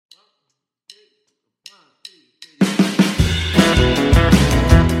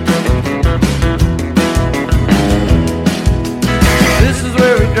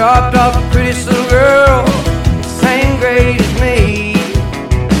dropped off a pretty little girl, same grade as me.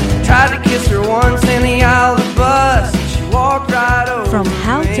 Tried to kiss her once in the aisle of the bus, she walked right over From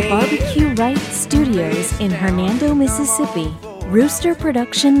How me. to Barbecue Right Studios in Hernando, Mississippi, Rooster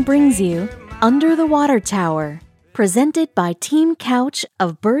Production brings you Under the Water Tower, presented by Team Couch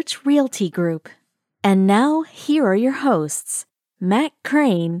of Birch Realty Group. And now, here are your hosts, Matt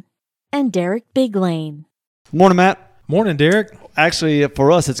Crane and Derek Biglane. Morning, Matt. Morning, Derek. Actually,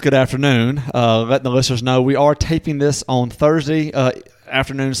 for us, it's good afternoon. Letting the listeners know we are taping this on Thursday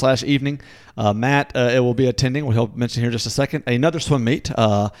afternoon/evening. Matt will be attending, we'll mention here in just a second, another swim meet.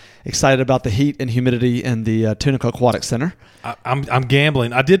 Excited about the heat and humidity in the Tunica Aquatic Center. I'm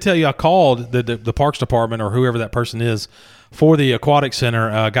gambling. I did tell you I called the Parks Department or whoever that person is for the Aquatic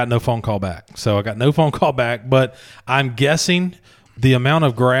Center. Got no phone call back. So I got no phone call back, but I'm guessing the amount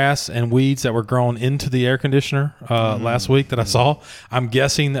of grass and weeds that were grown into the air conditioner last week that I saw, I'm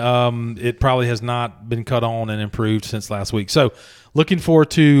guessing it probably has not been cut on and improved since last week. So looking forward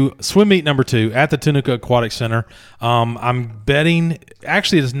to swim meet number 2 at the Tunica Aquatic Center. I'm betting,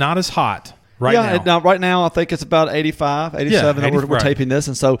 actually, it's not as hot now. Right now I think it's about 85, 87 that we're taping this.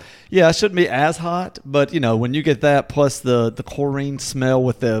 And so, yeah, it shouldn't be as hot. But, you know, when you get that plus the chlorine smell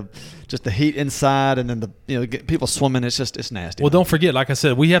with just the heat inside and then people swimming, it's nasty. Well, don't forget, like I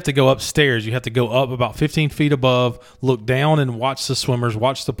said, we have to go upstairs. You have to go up about 15 feet above, look down and watch the swimmers,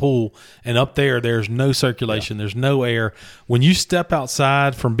 watch the pool. And up there's no circulation. Yeah. There's no air. When you step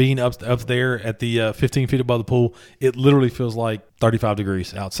outside from being up there at the 15 feet above the pool, it literally feels like 35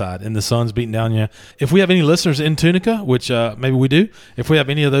 degrees outside and the sun's beating down you. If we have any listeners in Tunica, which maybe we do, if we have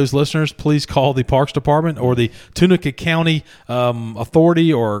any of those listeners, please call the Parks Department or the Tunica County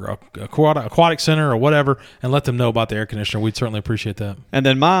Authority or Aquatic Center or whatever and let them know about the air conditioner. We'd certainly appreciate that. And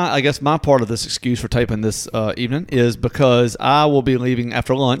then my part of this excuse for taping this evening is because I will be leaving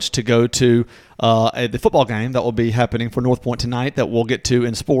after lunch to go to the football game that will be happening for North Point tonight that we'll get to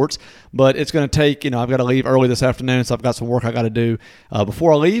in sports. But it's going to take, I've got to leave early this afternoon, so I've got some work I got to do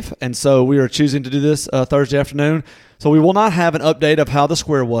before I leave. And so we are choosing to do this Thursday afternoon. So we will not have an update of how the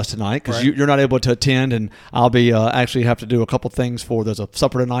square was tonight because you're not able to attend, and I'll be actually have to do a couple things there's a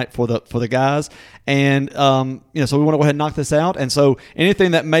supper tonight for the guys, and so we want to go ahead and knock this out. And so anything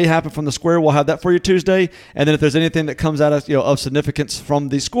that may happen from the square, we'll have that for you Tuesday, and then if there's anything that comes out of significance from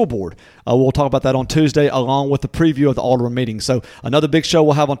the school board, we'll talk about that on Tuesday along with the preview of the Alderman meeting. So another big show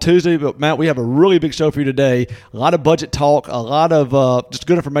we'll have on Tuesday, but Matt, we have a really big show for you today. A lot of budget talk, a lot of just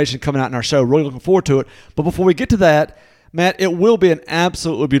good information coming out in our show. Really looking forward to it. But before we get to that, Matt, it will be an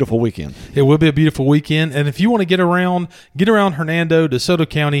absolutely beautiful weekend. It will be a beautiful weekend. And if you want to get around Hernando, DeSoto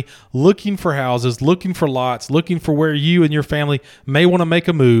County, looking for houses, looking for lots, looking for where you and your family may want to make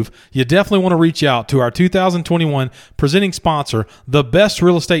a move, you definitely want to reach out to our 2021 presenting sponsor, the best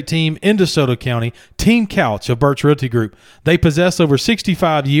real estate team in DeSoto County, Team Couch of Birch Realty Group. They possess over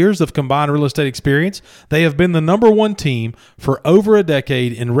 65 years of combined real estate experience. They have been the number one team for over a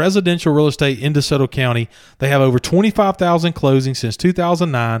decade in residential real estate in DeSoto County. They have over 25,000 closings since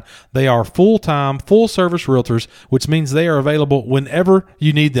 2009. They are full-time, full-service realtors, which means they are available whenever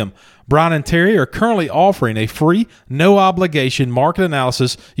you need them. Brian and Terry are currently offering a free, no-obligation market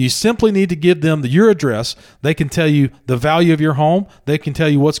analysis. You simply need to give them your address. They can tell you the value of your home. They can tell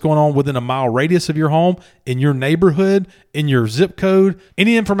you what's going on within a mile radius of your home, in your neighborhood, in your zip code.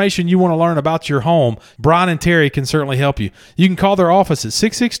 Any information you want to learn about your home, Brian and Terry can certainly help you. You can call their office at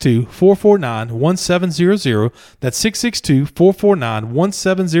 662-449-1700. That's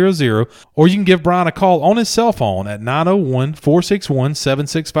 662-449-1700. Or you can give Brian a call on his cell phone at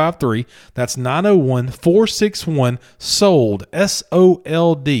 901-461-7653. That's 901-461-SOLD,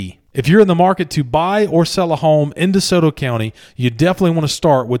 SOLD. If you're in the market to buy or sell a home in DeSoto County, you definitely want to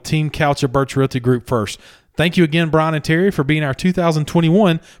start with Team Couch of Birch Realty Group first. Thank you again, Brian and Terry, for being our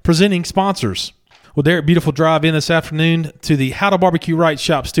 2021 presenting sponsors. Well, Derek, beautiful drive in this afternoon to the How to Barbecue Right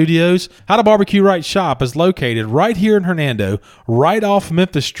Shop studios. How to Barbecue Right Shop is located right here in Hernando, right off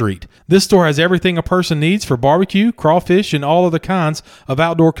Memphis Street. This store has everything a person needs for barbecue, crawfish, and all other kinds of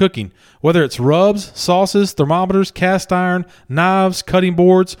outdoor cooking. Whether it's rubs, sauces, thermometers, cast iron, knives, cutting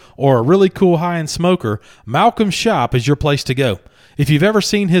boards, or a really cool high-end smoker, Malcolm's Shop is your place to go. If you've ever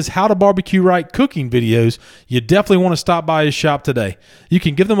seen his How to Barbecue Right cooking videos, you definitely want to stop by his shop today. You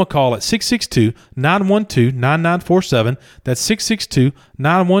can give them a call at 662-912-9947. That's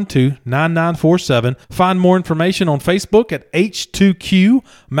 662-912-9947. Find more information on Facebook at H2Q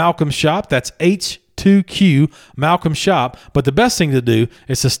Malcolm Shop. That's H2Q Malcolm Shop. But the best thing to do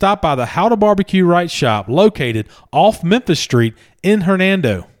is to stop by the How to Barbecue Right shop located off Memphis Street in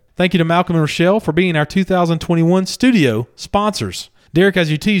Hernando. Thank you to Malcolm and Rochelle for being our 2021 studio sponsors. Derek,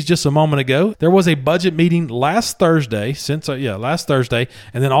 as you teased just a moment ago, there was a budget meeting last Thursday,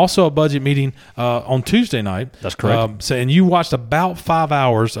 and then also a budget meeting on Tuesday night. That's correct. And you watched about 5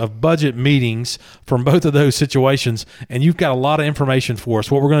 hours of budget meetings from both of those situations, and you've got a lot of information for us.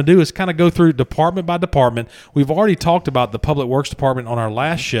 What we're going to do is kind of go through department by department. We've already talked about the Public Works Department on our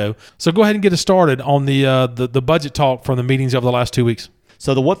last show, so go ahead and get us started on the budget talk from the meetings over the last 2 weeks.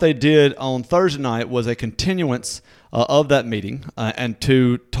 So what they did on Thursday night was a continuance of that meeting and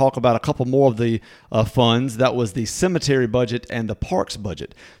to talk about a couple more of the funds. That was the cemetery budget and the parks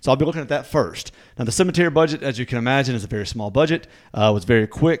budget. So I'll be looking at that first. Now, the cemetery budget, as you can imagine, is a very small budget. It was very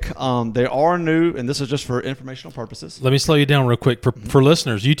quick. They are new, and this is just for informational purposes. Let me slow you down real quick. For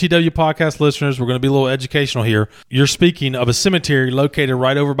listeners, UTW podcast listeners, we're going to be a little educational here. You're speaking of a cemetery located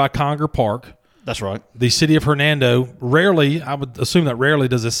right over by Conger Park. That's right. The city of Hernando, I would assume that rarely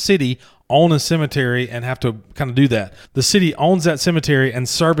does a city own a cemetery and have to kind of do that. The city owns that cemetery and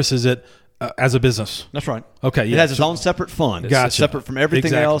services it as a business. That's right. Okay. It has its own separate fund. Gotcha. It's separate from everything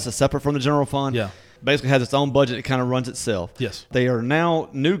Exactly. else. It's separate from the general fund. Yeah. Basically has its own budget. It kind of runs itself. Yes. They are now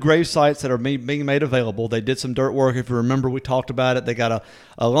new grave sites that are being made available. They did some dirt work. If you remember, we talked about it. They got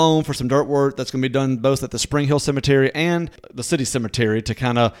a loan for some dirt work that's going to be done both at the Spring Hill Cemetery and the city cemetery to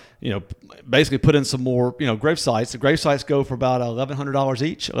kind of, basically put in some more, grave sites. The grave sites go for about $1,100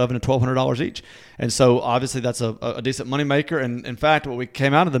 each, $1,100 to $1,200 each. And so obviously that's a decent moneymaker. And in fact, what we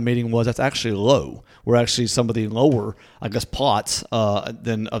came out of the meeting was that's actually low. We're actually some of the lower, plots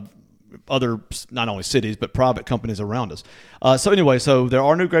than other, not only cities, but private companies around us. So there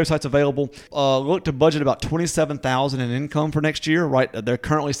are new grave sites available. Look to budget about $27,000 in income for next year. Right, they're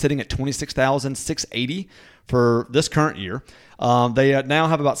currently sitting at $26,680 for this current year. They now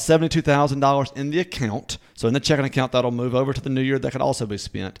have about $72,000 in the account. So in the checking account, that'll move over to the new year. That could also be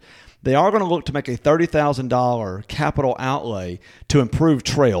spent. They are going to look to make a $30,000 capital outlay to improve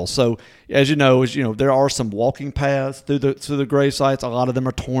trails. So, as you know, there are some walking paths through the grave sites. A lot of them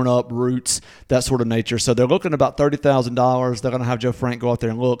are torn up, roots, that sort of nature. So they're looking at about $30,000. They're going to have Joe Frank go out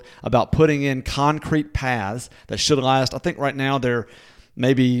there and look about putting in concrete paths that should last. I think right now they're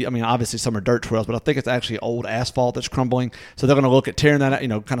obviously some are dirt trails, but I think it's actually old asphalt that's crumbling. So they're going to look at tearing that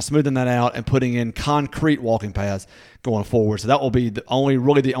out, kind of smoothing that out and putting in concrete walking paths going forward. So that will be the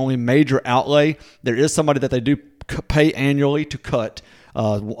only major outlay. There is somebody that they do pay annually to cut.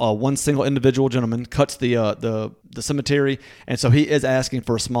 One single individual gentleman cuts the cemetery, and so he is asking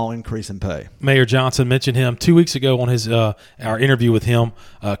for a small increase in pay. Mayor Johnson mentioned him 2 weeks ago on his our interview with him.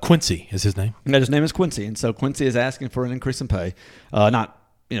 Quincy is his name. And his name is Quincy, and so Quincy is asking for an increase in pay. Not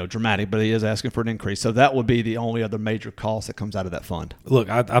dramatic, but he is asking for an increase. So that would be the only other major cost that comes out of that fund. Look,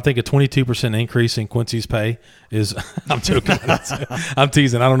 I think a 22% increase in Quincy's pay is – I'm joking. I'm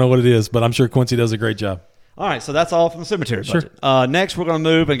teasing. I don't know what it is, but I'm sure Quincy does a great job. All right, so that's all from the cemetery budget. Next, we're going to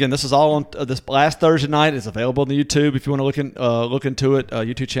move. Again, this is all on this last Thursday night. It's available on the YouTube if you want to look into it.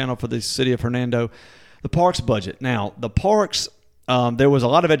 YouTube channel for the city of Hernando. The parks budget. Now, the parks. There was a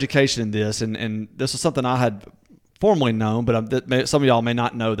lot of education in this, and this is something I had formerly known, but some of y'all may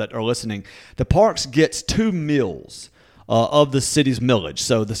not know that are listening. The parks gets 2 mills of the city's millage.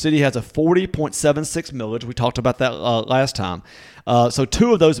 So the city has a 40.76 millage. We talked about that last time. So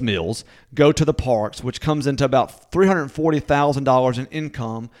 2 of those mills go to the parks, which comes into about $340,000 in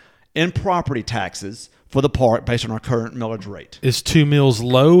income in property taxes for the park based on our current millage rate. Is 2 mills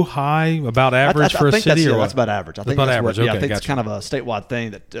low, high, about average for a city? That's about average. I think about average. I think it's kind of a statewide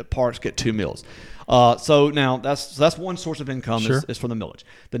thing that parks get 2 mills. So now that's one source of income is from the millage.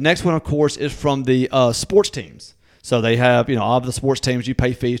 The next one, of course, is from the sports teams. So they have, all of the sports teams, you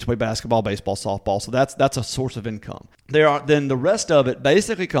pay fees to play basketball, baseball, softball. So that's a source of income. Then the rest of it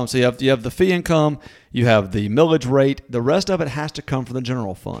basically comes. So you have the fee income, you have the millage rate. The rest of it has to come from the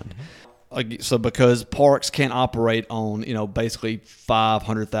general fund. So because parks can't operate on, basically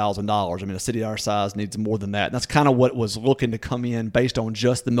 $500,000. A city our size needs more than that. And that's kind of what was looking to come in based on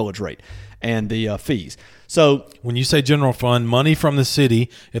just the millage rate and the fees. So when you say general fund, money from the city,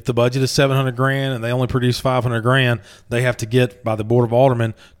 if the budget is $700,000 and they only produce $500,000, they have to get by the Board of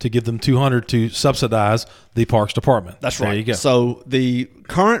Aldermen to give them $200,000 to subsidize the Parks Department. That's right. There you go. So the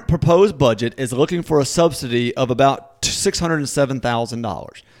current proposed budget is looking for a subsidy of about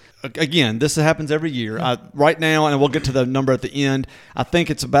 $607,000. Again, this happens every year. Right now, and we'll get to the number at the end, I think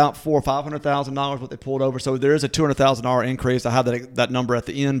it's about $400,000 or $500,000 what they pulled over. So there is a $200,000 increase. I have that number at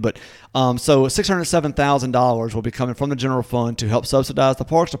the end. But so $607,000 will be coming from the general fund to help subsidize the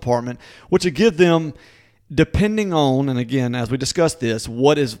Parks Department, which would give them, depending on, and again, as we discussed this,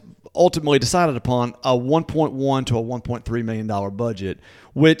 what is ultimately decided upon a $1.1 to a $1.3 million budget,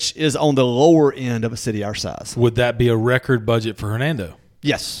 which is on the lower end of a city our size. Would that be a record budget for Hernando?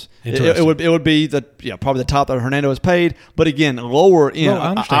 Yes. Interesting. It would be probably the top that Hernando has paid, but again, lower end. No, I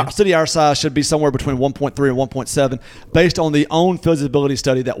understand. A city our size should be somewhere between 1.3 and 1.7 based on the own feasibility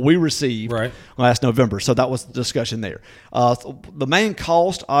study that we received last November. So that was the discussion there. The main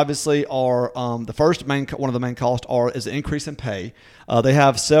cost, obviously, are one of the main costs is the increase in pay. They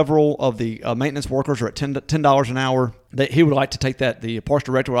have several of the maintenance workers are at $10 an hour. He would like to take that. The parks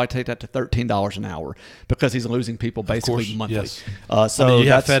director would like to take that to $13 an hour because he's losing people basically monthly. Yes. So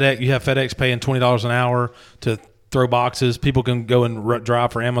you have FedEx paying $20 an hour to throw boxes. People can go and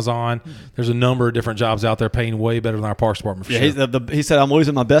drive for Amazon. There's a number of different jobs out there paying way better than our parks department. For sure. He said, I'm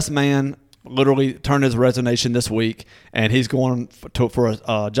losing my best man. Literally turned his resignation this week, and he's going for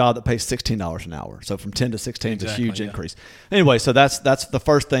a job that pays $16 an hour. So from 10 to 16 is a huge increase. Anyway, so that's the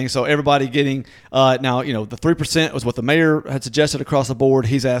first thing. So everybody getting now, the 3% was what the mayor had suggested across the board.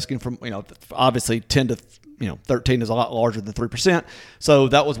 He's asking from obviously 10 to 13 is a lot larger than 3%. So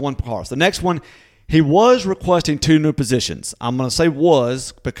that was one part. The next one. He was requesting 2 new positions. I'm going to say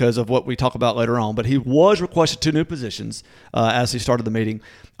was because of what we talk about later on, but he was requesting 2 new positions as he started the meeting.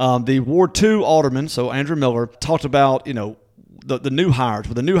 The Ward 2 alderman, so Andrew Miller, talked about, the new hires.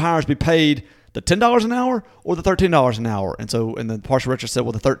 Would the new hires be paid the $10 an hour or the $13 an hour? And the parks director said,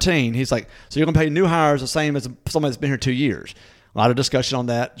 well, the 13. He's like, so you're going to pay new hires the same as somebody that's been here 2 years. A lot of discussion on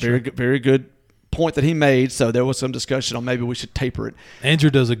that. Sure. Very good point that he made, so there was some discussion on maybe we should taper it. Andrew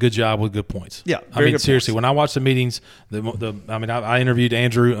does a good job with good points. Yeah, seriously, when I watch the meetings, I interviewed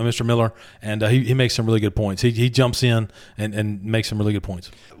Andrew and Mr. Miller, and he makes some really good points. He jumps in and makes some really good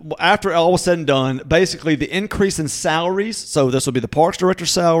points. After all was said and done, basically the increase in salaries, so this will be the parks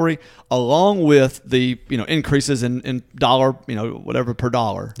director's salary, along with the increases in dollar, whatever per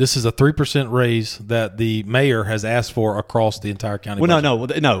dollar. This is a 3% raise that the mayor has asked for across the entire county. Well, no.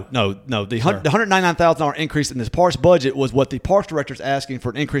 The $199,000 increase in this parks budget was what the parks director is asking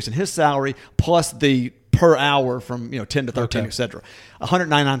for an increase in his salary plus the per hour from 10 to 13, et cetera.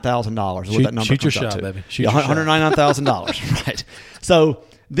 $199,000 is what that number shoot comes your out shot, to. Baby. Shoot your shot. $199,000, right? So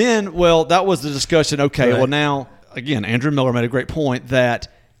then, that was the discussion. Okay, right. Well now again, Andrew Miller made a great point that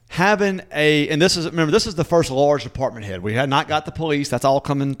having this is the first large department head. We had not got the police. That's all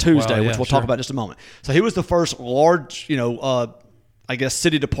coming Tuesday, which we'll talk about in just a moment. So he was the first large,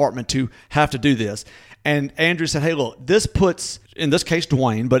 city department to have to do this. And Andrew said, hey, look, this puts, in this case,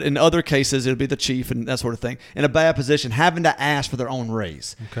 Dwayne, but in other cases, it'll be the chief and that sort of thing, in a bad position, having to ask for their own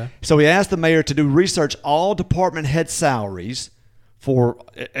raise. Okay. So he asked the mayor to do research all department head salaries for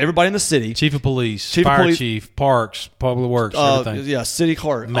everybody in the city. Chief of police, fire chief, parks, public works, everything. Yeah, city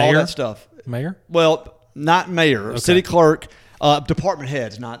clerk, mayor? All that stuff. Mayor? Well, not mayor, city clerk. Department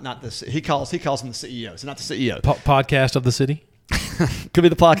heads, not the. He calls them the CEO, so not the CEO. Podcast of the city. Could be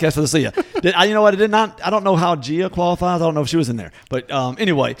the podcast of the CEO. You know what? I don't know how Gia qualifies. I don't know if she was in there, but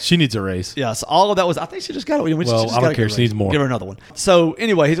anyway, she needs a raise. Yeah, so all of that was. I think she just got it. I don't care. She needs more. Give her another one. So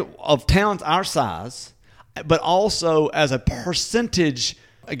anyway, he's of towns our size, but also as a percentage,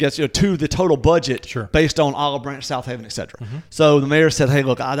 I guess, to the total budget, sure, based on Olive Branch, South Haven, etc. Mm-hmm. So the mayor said, hey,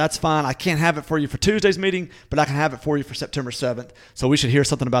 look, that's fine. I can't have it for you for Tuesday's meeting, but I can have it for you for September 7th. So we should hear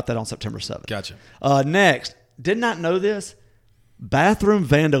something about that on September 7th. Gotcha. Next, did not know this. Bathroom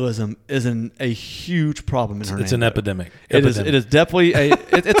vandalism is a huge problem in Hernando. It's an epidemic. It is definitely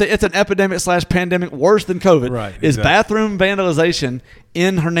it's an epidemic / pandemic worse than COVID. Right. Is bathroom vandalization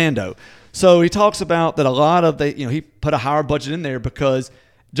in Hernando. So he talks about that a lot of he put a higher budget in there because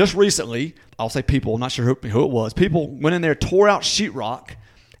just recently, I'll say people, I'm not sure who it was, people went in there, tore out sheetrock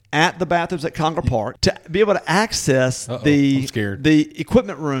at the bathrooms at Conger Park to be able to access the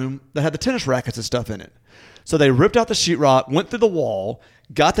equipment room that had the tennis rackets and stuff in it. So they ripped out the sheetrock, went through the wall,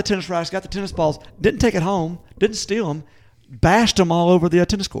 got the tennis rackets, got the tennis balls, didn't take it home, didn't steal them, bashed them all over the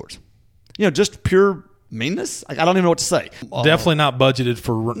tennis courts. Just pure meanness. I don't even know what to say. Definitely not budgeted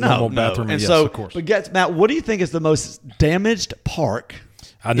for normal bathroom. And yes, so, of course. But Matt, what do you think is the most damaged park?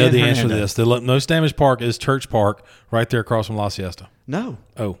 I know the answer to this. The most damaged park is Church Park, right there across from La Siesta. No.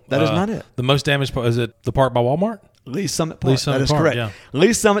 Oh, that is not it. The most damaged part, is it the park by Walmart? Lee Summit Park. That is Park, correct. Yeah.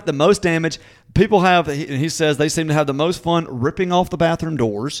 Lee Summit, the most damage. People have, and he says they seem to have the most fun ripping off the bathroom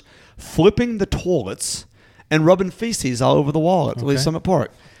doors, flipping the toilets, and rubbing feces all over the wall at Lee Summit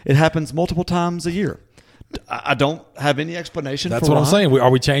Park. It happens multiple times a year. I don't have any explanation That's for what why. I'm saying. Are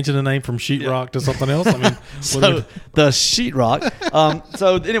we changing the name from sheetrock to something else? I mean, so the sheetrock.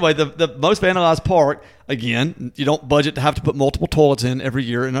 So anyway, the most vandalized park, Again, you don't budget to have to put multiple toilets in every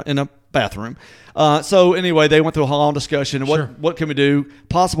year in a bathroom. So anyway, they went through a long discussion. What can we do?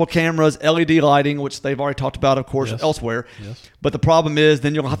 Possible cameras, LED lighting, which they've already talked about, of course, elsewhere. Yes. But the problem is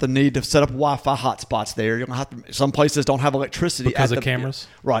then you're going to have to need to set up Wi-Fi hotspots there. You're going to have to. Some places don't have electricity because of cameras,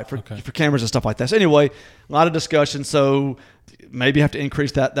 right? For cameras and stuff like that. So anyway, a lot of discussion. So maybe have to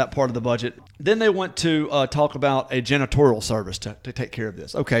increase that part of the budget. Then they went to talk about a janitorial service to take care of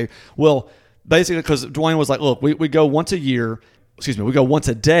this. Okay, well, basically because Dwayne was like, look, we go once a year. We go once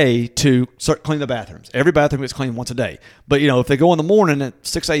a day to start clean the bathrooms. Every bathroom gets cleaned once a day. But, if they go in the morning at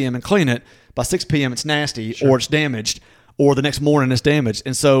 6 a.m. and clean it, by 6 p.m. it's nasty or it's damaged, or the next morning it's damaged.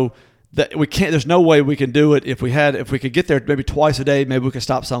 And so that we can't. There's no way we can do it. If we could get there maybe twice a day, maybe we could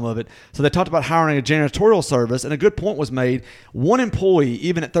stop some of it. So they talked about hiring a janitorial service, and a good point was made. One employee,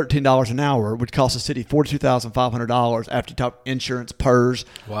 even at $13 an hour, would cost the city $42,500 after you talk insurance, PERS,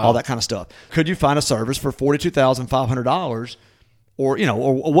 all that kind of stuff. Could you find a service for $42,500? Or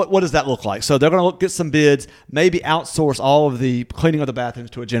what does that look like? So they're going to get some bids, maybe outsource all of the cleaning of the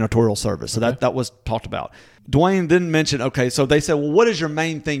bathrooms to a janitorial service. So that was talked about. Dwayne then mentioned, okay, so they said, well, what is your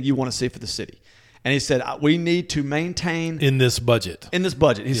main thing you want to see for the city? And he said, we need to maintain in this budget.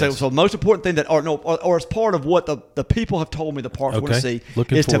 He said, so the most important thing or as part of what the people have told me the parks want to see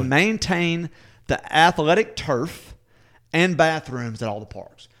is to maintain the athletic turf and bathrooms at all the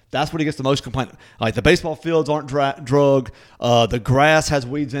parks. That's what he gets the most complaint. Like the baseball fields aren't drugged, the grass has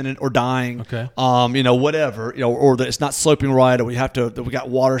weeds in it or dying. Okay. Whatever. Or that it's not sloping right, or we got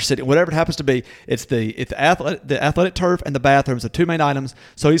water sitting. Whatever it happens to be, it's the athletic turf and the bathrooms, the two main items.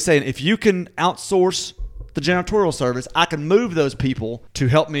 So he's saying if you can outsource the janitorial service, I can move those people to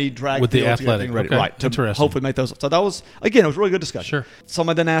help me drag with the athletic ready. Okay. Right. To Interesting. hopefully make those. So that was, again, it was a really good discussion. Sure.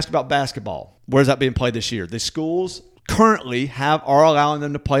 Somebody then asked about basketball. Where's that being played this year? The schools currently are allowing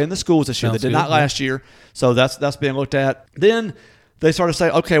them to play in the schools this year. They did not last year, so that's being looked at. Then they started to say,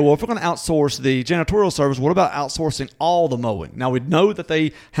 okay, well, if we're going to outsource the janitorial service, what about outsourcing all the mowing? Now, we know that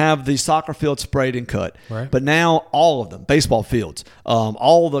they have the soccer field sprayed and cut, but now all of them, baseball fields,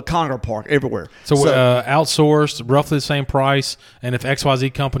 all the Conger Park, everywhere. So outsourced, roughly the same price, and if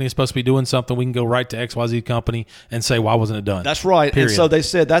XYZ company is supposed to be doing something, we can go right to XYZ company and say, why wasn't it done? That's right. Period. And so they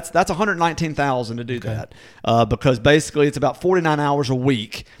said that's $119,000 to do that, because basically it's about 49 hours a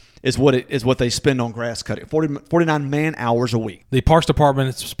week. Is what they spend on grass cutting. 49 man hours a week. The Parks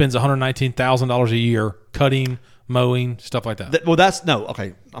Department spends $119,000 a year cutting, mowing, stuff like that.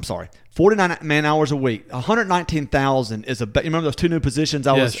 I'm sorry. 49 man hours a week. $119,000 is you remember those two new positions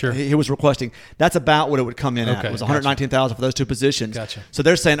he was requesting? That's about what it would come in at. It was $119,000 for those two positions. Gotcha. So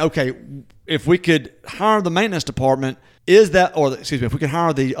they're saying, okay, if we could hire the maintenance department, if we could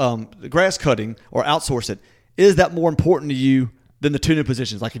hire the grass cutting or outsource it, is that more important to you than the two new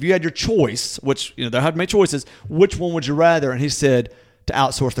positions? Like if you had your choice, which there had many choices, which one would you rather? And he said to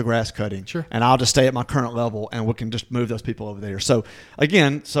outsource the grass cutting. Sure. And I'll just stay at my current level, and we can just move those people over there. So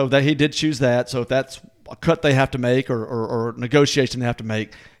again, that he did choose that. So if that's a cut they have to make or negotiation they have to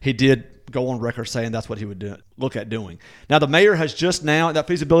make, he did go on record saying that's what he would look at doing. Now the mayor has just now, that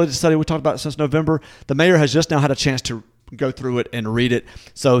feasibility study we talked about since November, the mayor has just now had a chance to go through it and read it.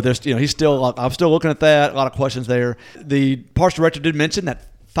 So there's, I'm still looking at that. A lot of questions there. The Parks Director did mention that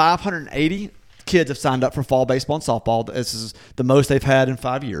 580 kids have signed up for fall baseball and softball. This is the most they've had in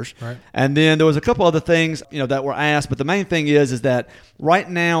 5 years. Right. And then there was a couple other things, that were asked, but the main thing is that right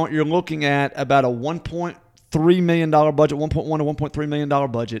now you're looking at about a $1.3 million budget, $1.1 to $1.3 million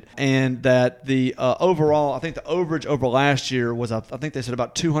budget, and that the overall, I think the overage over last year was, I think they said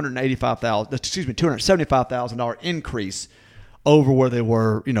about $275,000 increase over where they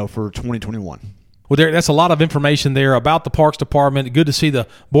were, for 2021. Well, that's a lot of information there about the Parks Department. Good to see the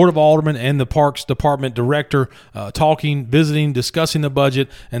Board of Aldermen and the Parks Department Director talking, visiting, discussing the budget,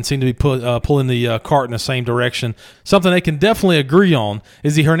 and seem to be pulling the cart in the same direction. Something they can definitely agree on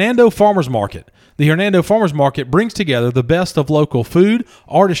is the Hernando Farmers Market. The Hernando Farmers Market brings together the best of local food,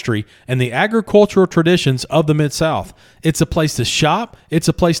 artistry, and the agricultural traditions of the Mid-South. It's a place to shop, it's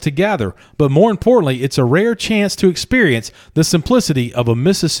a place to gather, but more importantly, it's a rare chance to experience the simplicity of a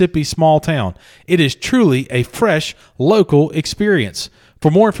Mississippi small town. It is truly a fresh, local experience.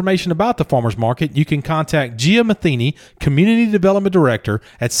 For more information about the Farmers Market, you can contact Gia Matheny, Community Development Director,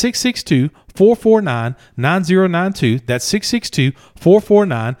 at 662-449-9092. That's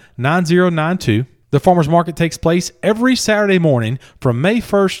 662-449-9092. The Farmers Market takes place every Saturday morning from May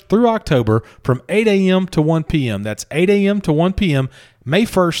 1st through October from 8 a.m. to 1 p.m. That's 8 a.m. to 1 p.m. May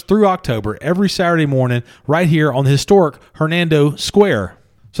 1st through October, every Saturday morning right here on the historic Hernando Square.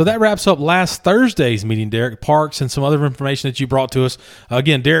 So that wraps up last Thursday's meeting, Derek. Parks and some other information that you brought to us.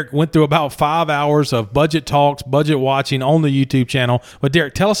 Again, Derek went through about 5 hours of budget talks, budget watching on the YouTube channel. But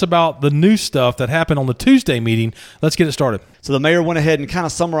Derek, tell us about the new stuff that happened on the Tuesday meeting. Let's get it started. So the mayor went ahead and kind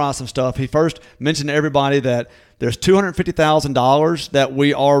of summarized some stuff. He first mentioned to everybody that there's $250,000 that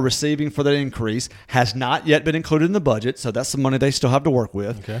we are receiving for that increase. Has not yet been included in the budget, so that's some money they still have to work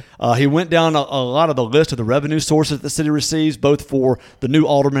with. Okay. He went down a lot of the list of the revenue sources that the city receives, both for the new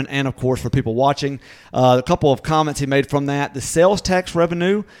alderman and, of course, for people watching. A couple of comments he made from that. The sales tax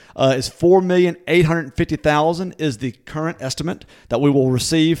revenue is $4,850,000 is the current estimate that we will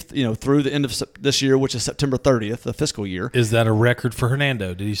receive, through the end of this year, which is September 30th, the fiscal year. Is that a record for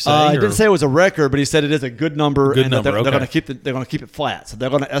Hernando? Did he say? He didn't say it was a record, but he said it is a good number. Good and number. They're Okay. going to keep it flat. So they're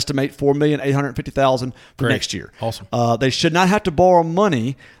going to estimate $4,850,000 for Great. next year. Awesome. They should not have to borrow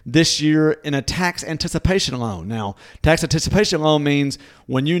money this year in a tax anticipation loan. Now, tax anticipation loan means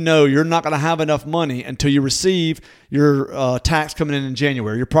when you know you're not going to have enough money until you receive your tax coming in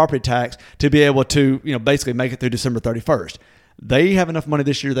January, your property tax, to be able to basically make it through December 31st. They have enough money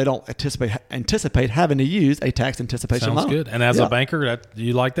this year. They don't anticipate having to use a tax anticipation loan. Sounds good. And as a banker,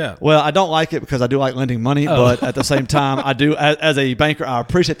 you like that? Well, I don't like it because I do like lending money, but at the same time, I do as a banker, I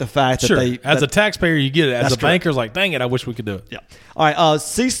appreciate the fact Sure. that As a taxpayer, you get it. As a correct. banker, it's like, dang it, I wish we could do it. Yeah. All right.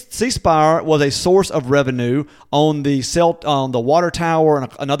 C-Spire was a source of revenue on the water tower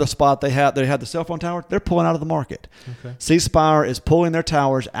and another spot they had the cell phone tower. They're pulling out of the market. Okay. C-Spire is pulling their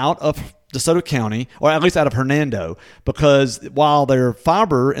towers out of DeSoto County, or at least out of Hernando, because while their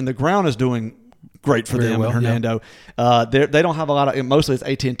fiber in the ground is doing great for Very them well, in Hernando, they don't have a lot of. Mostly it's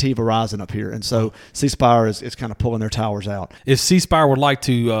AT&T, Verizon up here, and so C-Spire is kind of pulling their towers out. If C-Spire would like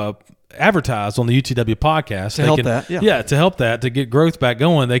to advertise on the UTW podcast To help that, to get growth back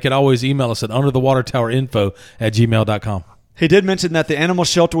going, they could always email us at underthewatertowerinfo@gmail.com. He did mention that the animal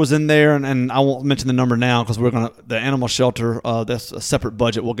shelter was in there, and I won't mention the number now because the animal shelter, that's a separate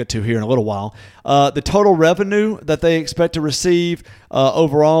budget we'll get to here in a little while. The total revenue that they expect to receive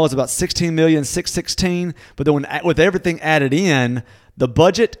overall is about $16,616,000, but then with everything added in, the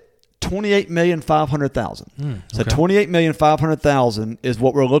budget $28,500,000. So $28,500,000 is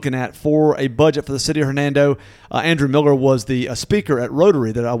what we're looking at for a budget for the city of Hernando. Andrew Miller was the speaker at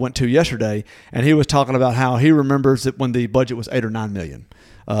Rotary that I went to yesterday, and he was talking about how he remembers it when the budget was $8 or $9 million.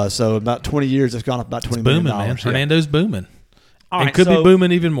 So about 20 years, it's gone up about $20 million. Booming, man. Yeah. Hernando's booming. All It could be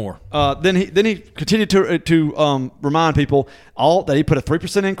booming even more. Then he continued to remind people that he put a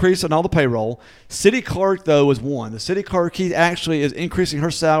 3% increase on all the payroll. City clerk, though, was one. The city clerk, he actually is increasing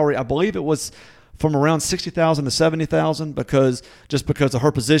her salary. I believe it was from around $60,000 to $70,000 because of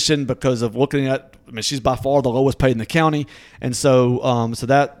her position, because of looking at. I mean, she's by far the lowest paid in the county, and so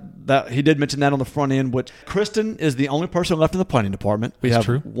that he did mention that on the front end. Which Kristen is the only person left in the planning department. We have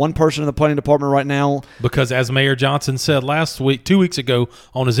one person in the planning department right now. Because as Mayor Johnson said 2 weeks ago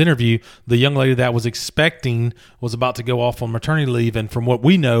on his interview, the young lady that was expecting was about to go off on maternity leave, and from what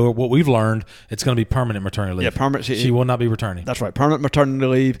we know or what we've learned, it's going to be permanent maternity leave. Yeah, permanent. She will not be returning. That's right, permanent maternity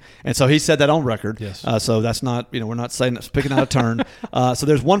leave, and so he said that on record. Yes. So that's not we're not saying that's picking out a turn. So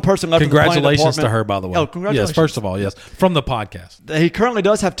there's one person left. Congratulations in the to her, by the way. Oh, congratulations! Yes, first of all, yes, from the podcast. He currently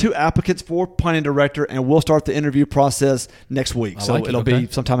does have 2 applicants for planning director, and we'll start the interview process next week. It'll be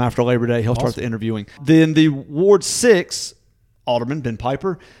sometime after Labor Day. He'll start the interviewing. Then the Ward 6 Alderman Ben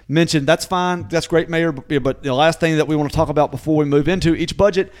Piper mentioned that's fine, that's great, Mayor. But the last thing that we want to talk about before we move into each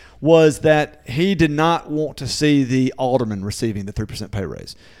budget was that he did not want to see the alderman receiving the 3% pay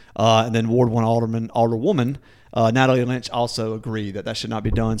raise. And then Ward 1 Alderwoman Natalie Lynch also agreed that should not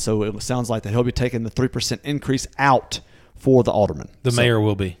be done. So it sounds like that he'll be taking the 3% increase out for the alderman. The mayor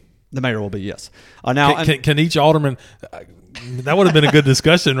will be. The mayor will be, yes. Now, can each alderman? That would have been a good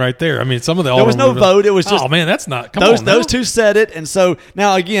discussion right there. I mean, some of the there was no vote. It was just, oh man, that's not. Those two said it, and so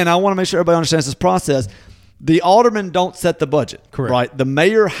now again, I want to make sure everybody understands this process. The aldermen don't set the budget, correct? Right. The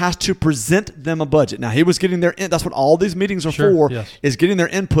mayor has to present them a budget. Now he was getting their. That's what all these meetings are for. Yes. Is getting their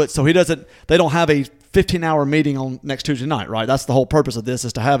input. So he doesn't. They don't have a 15-hour meeting on next Tuesday night, right? That's the whole purpose of this,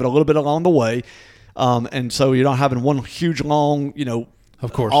 is to have it a little bit along the way, and so you're not having one huge long,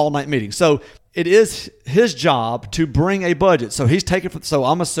 of course, all night meeting. So it is his job to bring a budget. So he's taking. So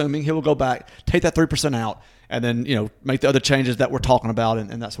I'm assuming he will go back, take that 3% out, and then make the other changes that we're talking about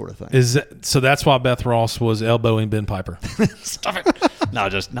and that sort of thing. So that's why Beth Ross was elbowing Ben Piper. Stop it!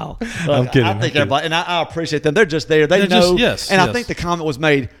 No. I'm kidding. I think everybody, and I appreciate them. They're just there. They know. I think the comment was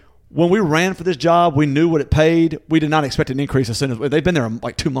made. When we ran for this job, we knew what it paid. We did not expect an increase as soon as they've been there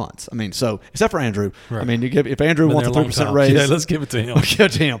like 2 months. I mean, so except for Andrew. Right. I mean, if Andrew wants a 3% raise, let's give it to him. We'll give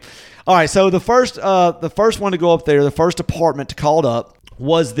it to him. All right. So the first one to go up there, the first department called up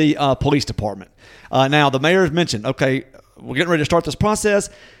was the police department. Now, the mayor has mentioned, okay, we're getting ready to start this process.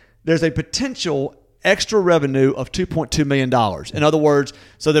 There's a potential extra revenue of $2.2 million. In other words,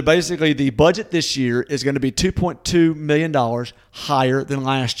 so that basically the budget this year is going to be $2.2 million higher than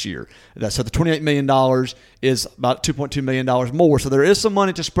last year. So the $28 million is about $2.2 million more. So there is some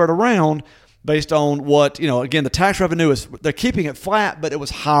money to spread around based on what, again, the tax revenue is, they're keeping it flat, but it was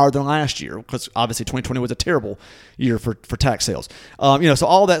higher than last year because obviously 2020 was a terrible year for tax sales. So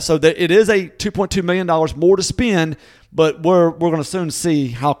all that, so that it is a $2.2 million more to spend, but we're going to soon see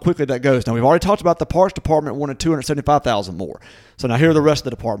how quickly that goes. Now, we've already talked about the Parks Department wanted $275,000 more. So now here are the rest of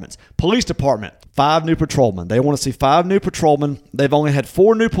the departments. Police Department, 5 new patrolmen. They want to see 5 new patrolmen. They've only had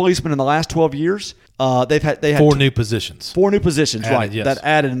 4 new policemen in the last 12 years. They had 4 new positions. 4 new positions, added, right? yes. That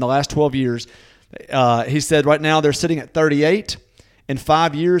added in the last 12 years. He said right now they're sitting at 38. In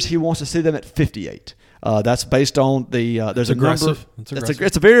 5 years, he wants to see them at 58. That's based on the there's a aggressive. number.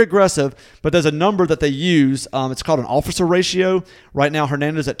 It's a very aggressive, but there's a number that they use. It's called an officer ratio. Right now,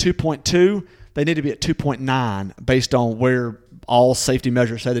 Hernando's at 2.2. They need to be at 2.9 based on where all safety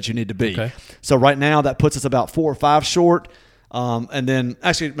measures say that you need to be. Okay. So right now that puts us about 4 or 5 short. And then,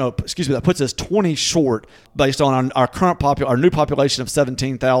 that puts us 20 short based on our current our new population of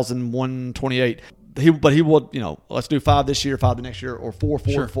 17,128. He would, let's do 5 this year, 5 the next year, or 4,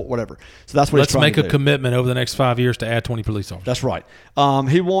 Sure. whatever. So that's what Let's he's trying make to a do. commitment over the next 5 years to add 20 police officers. That's right.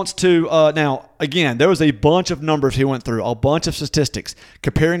 He wants to now again. There was a bunch of numbers he went through, a bunch of statistics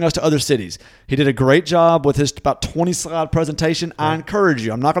comparing us to other cities. He did a great job with his about 20-slide presentation. I encourage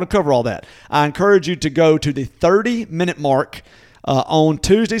you. I'm not going to cover all that. I encourage you to go to the 30-minute mark on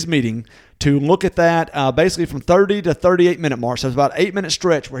Tuesday's meeting to look at that. Basically, from 30 to 38-minute mark. So it's about an 8-minute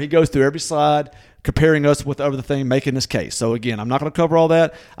stretch where he goes through every slide, comparing us with other thing, making this case. So again, I'm not going to cover all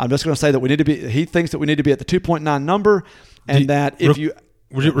that. I'm just going to say that we need to be. He thinks that we need to be at the 2.9 number, and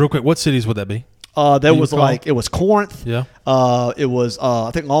real quick, what cities would that be? There was it was Corinth. Yeah. It was I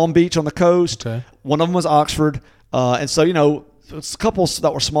think Long Beach on the coast. Okay. One of them was Oxford, and so it's a couple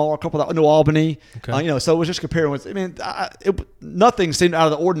that were smaller, a couple that were New Albany. Okay. So it was just comparing with. Nothing seemed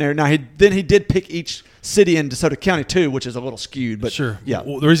out of the ordinary. Now he did pick each city in DeSoto County too, which is a little skewed. But sure. Yeah.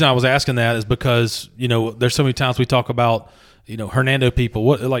 Well, the reason I was asking that is because there's so many times we talk about Hernando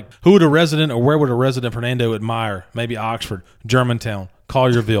people. Who would a resident or where would a resident of Hernando admire? Maybe Oxford, Germantown,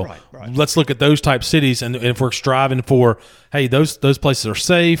 Collierville. Right. Let's look at those type cities, and if we're striving for, hey, those places are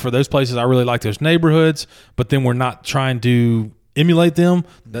safe, or those places I really like those neighborhoods, but then we're not trying to emulate them,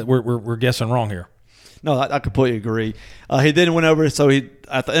 that we're guessing wrong here. No, I completely agree. He then went over, so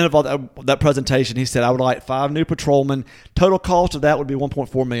at the end of all that presentation, he said, I would like 5 new patrolmen. Total cost of that would be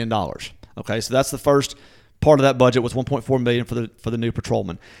 $1.4 million. Okay, so that's the first part of that budget was $1.4 million for the new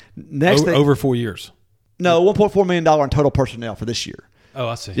patrolmen. Next thing, over 4 years. No, $1.4 million in total personnel for this year. Oh,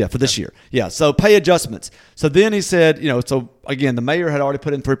 I see. Yeah, for this year. Yeah, so pay adjustments. So then he said, so again, the mayor had already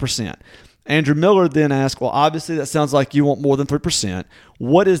put in 3%. Andrew Miller then asked, well, obviously that sounds like you want more than 3%.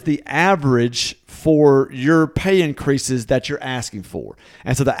 What is the average for your pay increases that you're asking for?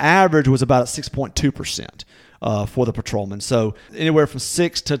 And so the average was about 6.2% for the patrolmen. So anywhere from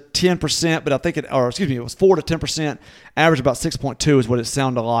 6 to 10%, but I think it was 4 to 10%. Average about 6.2 is what it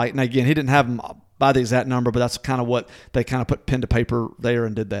sounded like. And again, he didn't have them by the exact number, but that's kind of what they kind of put pen to paper there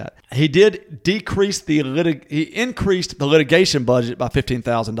and did that. He did increased the litigation budget by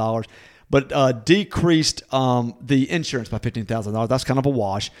 $15,000. But decreased the insurance by $15,000. That's kind of a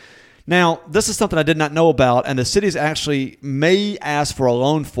wash. Now, this is something I did not know about, and the cities actually may ask for a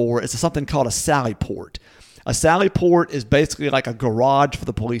loan for. It's something called a Sally Port. A Sally Port is basically like a garage for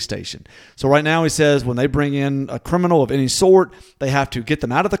the police station. So right now he says when they bring in a criminal of any sort, they have to get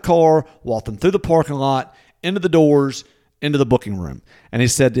them out of the car, walk them through the parking lot, into the doors, into the booking room. And he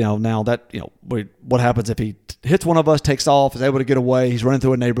said, now that, what happens if he hits one of us, takes off, is able to get away, he's running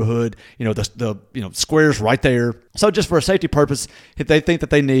through a neighborhood, the square's right there. So just for a safety purpose, if they think that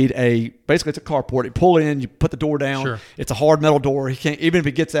they need basically it's a carport. You pull in, you put the door down. Sure. It's a hard metal door. He can't, even if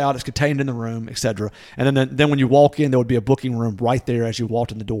he gets out, it's contained in the room, etc. And then when you walk in, there would be a booking room right there as you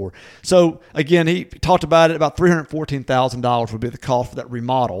walked in the door. So again, he talked about it, about $314,000 would be the cost for that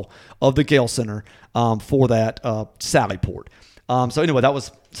remodel of the Gale Center for that Sally Port. So anyway, that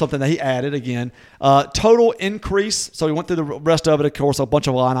was something that he added again. Total increase. So we went through the rest of it, of course, a bunch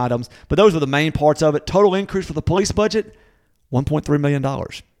of line items, but those were the main parts of it. Total increase for the police budget, $1.3 million.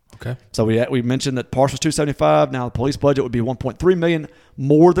 Okay. Okay. So we mentioned that Parks was $275. Now the police budget would be $1.3 million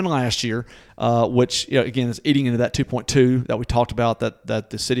more than last year, which again is eating into that 2.2 that we talked about that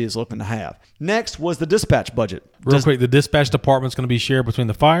the city is looking to have. Next was the dispatch budget. Real quick, the dispatch department's going to be shared between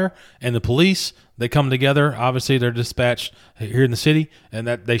the fire and the police. They come together. Obviously, they're dispatched here in the city, and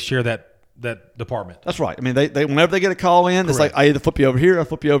that they share that department. That's right. I mean, they whenever they get a call in, it's like I either flip you over here or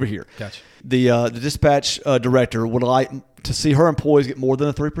flip you over here. Gotcha. The dispatch director would like to see her employees get more than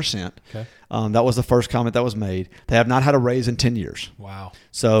a 3%. Okay. That was the first comment that was made. They have not had a raise in 10 years. Wow.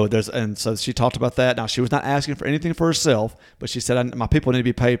 So so she talked about that. Now she was not asking for anything for herself, but she said my people need to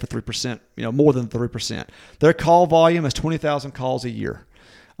be paid for 3%, more than 3%. Their call volume is 20,000 calls a year.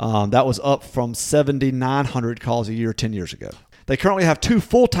 That was up from 7,900 calls a year 10 years ago. They currently have 2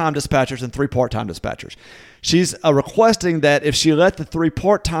 full-time dispatchers and 3 part-time dispatchers. She's requesting that if she let the 3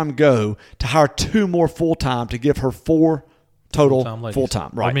 part-time go, to hire 2 more full-time to give her 4 total full-time.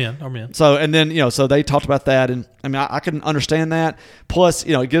 Right. Amen. So, and then, so they talked about that. And I mean, I can understand that. Plus,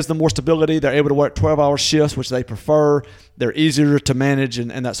 it gives them more stability. They're able to work 12-hour shifts, which they prefer. They're easier to manage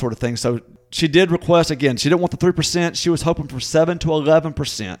and that sort of thing. So she did request, again, she didn't want the 3%. She was hoping for 7 to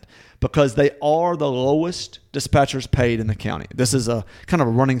 11% because they are the lowest dispatchers paid in the county. This is a kind of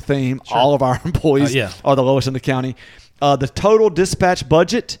a running theme. Sure. All of our employees are the lowest in the county. The total dispatch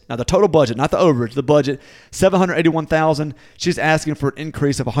budget, now the total budget, not the overage, the budget, $781,000. She's asking for an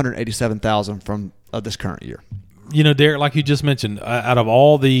increase of $187,000 from this current year. Derek, like you just mentioned, out of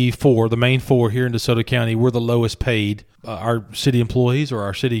all the main 4 here in DeSoto County, we're the lowest paid. Our city employees, or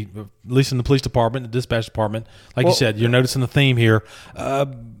our city, at least in the police department, the dispatch department, you said, you're noticing the theme here.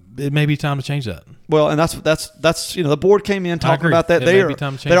 It may be time to change that. Well, and that's the board came in talking about that.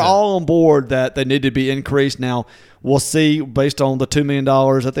 They're all on board that they need to be increased. Now we'll see based on the $2 million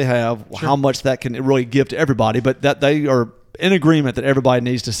that they have how much that can really give to everybody. But that they are in agreement that everybody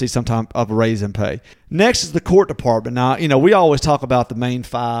needs to see some type of a raise in pay. Next is the court department. Now we always talk about the main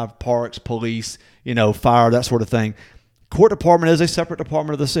 5: parks, police, fire, that sort of thing. Court department is a separate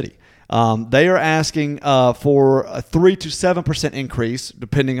department of the city. They are asking for a 3 to 7% increase,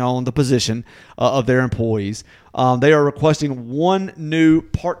 depending on the position of their employees. They are requesting 1 new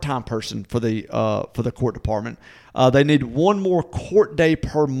part-time person for the court department. They need 1 more court day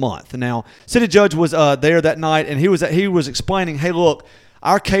per month. Now, city judge was there that night, and he was explaining, hey, look,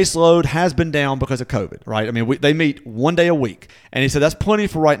 our caseload has been down because of COVID, right? I mean, they meet 1 day a week. And he said that's plenty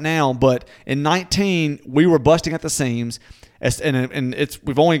for right now, but in 19, we were busting at the seams. And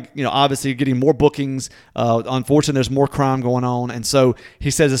we've only, obviously getting more bookings. Unfortunately, there's more crime going on. And so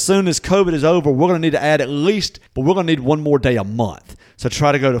he says as soon as COVID is over, we're going to need to add but we're going to need 1 more day a month. So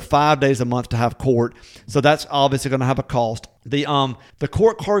try to go to 5 days a month to have court. So that's obviously going to have a cost. The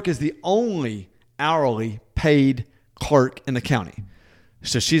court clerk is the only hourly paid clerk in the county.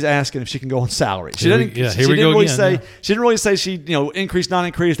 So she's asking if she can go on salary. She didn't really say she increase, not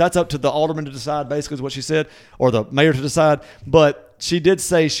increase. That's up to the alderman to decide, basically, is what she said, or the mayor to decide. But she did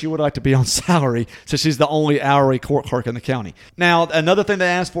say she would like to be on salary, so she's the only hourly court clerk in the county. Now, another thing they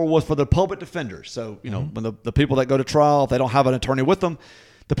asked for was for the public defenders. So, when the people that go to trial, if they don't have an attorney with them,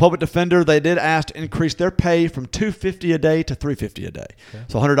 the public defender, they did ask to increase their pay from $250 a day to $350 a day. Okay.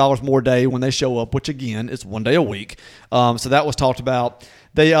 So $100 more a day when they show up, which again is 1 day a week. So that was talked about.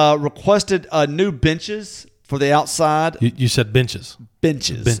 They requested new benches for the outside. You said benches.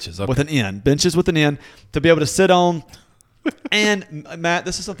 Benches. Okay. With an N. Benches with an N to be able to sit on. And Matt,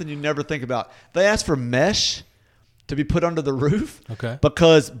 this is something you never think about. They asked for mesh to be put under the roof. Okay.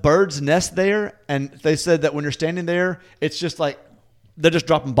 Because birds nest there, and they said that when you're standing there, it's just like they're just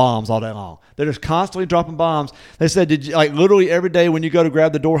dropping bombs all day long. They're just constantly dropping bombs. They said, literally every day when you go to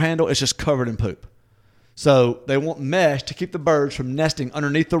grab the door handle, it's just covered in poop. So they want mesh to keep the birds from nesting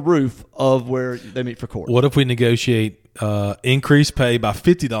underneath the roof of where they meet for court. What if we negotiate increased pay by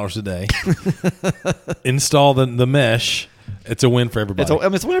 $50 a day, install the mesh? It's a win for everybody. It's a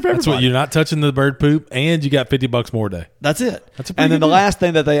win for everybody. That's what, you're not touching the bird poop, and you got $50 more a day. That's it. And then the last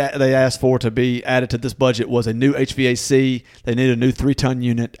thing that they asked for to be added to this budget was a new HVAC. They need a new 3-ton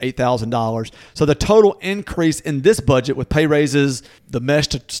unit, $8,000. So the total increase in this budget with pay raises, the mesh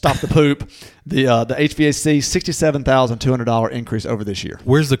to stop the poop, the HVAC, $67,200 increase over this year.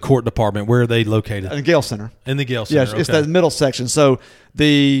 Where's the court department? Where are they located? In the Gale Center. In the Gale Center. Yes, it's that middle section. So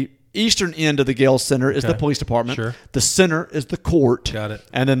the eastern end of the Gale Center is the police department. Sure. The center is the court. Got it.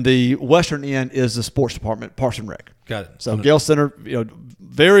 And then the western end is the sports department, Parks and Rec. Got it. So Gale Center,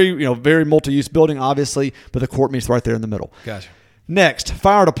 very multi-use building, obviously, but the court meets right there in the middle. Gotcha. Next,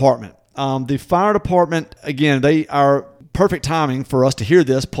 fire department. The fire department, again, they are perfect timing for us to hear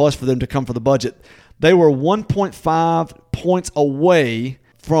this, plus for them to come for the budget. They were 1.5 points away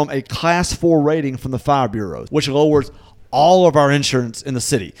from a Class 4 rating from the Fire Bureau, which lowers all of our insurance in the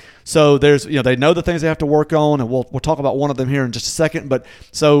city. So there's, they know the things they have to work on, and we'll talk about one of them here in just a second. But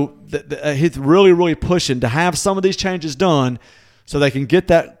so he's really, really pushing to have some of these changes done so they can get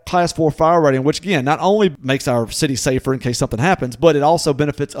that Class 4 fire rating, which, again, not only makes our city safer in case something happens, but it also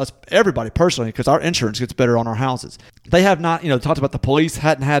benefits us, everybody personally, because our insurance gets better on our houses. They have not, talked about the police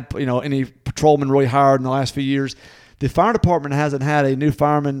hadn't had, any patrolmen really hired in the last few years. The fire department hasn't had a new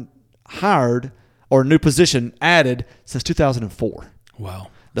fireman hired or a new position added since 2004. Wow.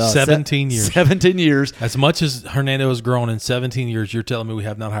 17 years. 17 years. As much as Hernando has grown in 17 years, you're telling me we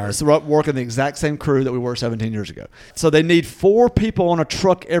have not hired. So we're working the exact same crew that we were 17 years ago. So they need 4 people on a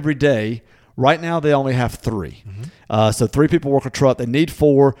truck every day. Right now, they only have 3. Mm-hmm. So 3 people work a truck. They need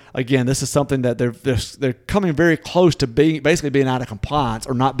 4. Again, this is something that they're coming very close to being out of compliance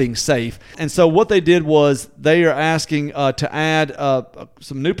or not being safe. And so what they did was they are asking to add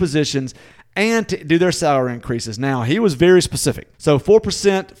some new positions and to do their salary increases. Now, he was very specific. So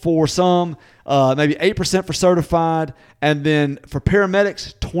 4% for some, maybe 8% for certified, and then for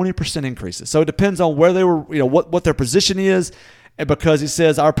paramedics, 20% increases. So it depends on where they were, what their position is. And because he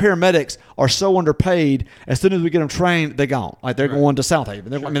says our paramedics are so underpaid, as soon as we get them trained, they're gone. Like they're going to South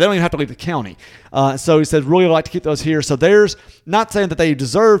Haven. They don't even have to leave the county. So he says really like to keep those here. So there's not saying that they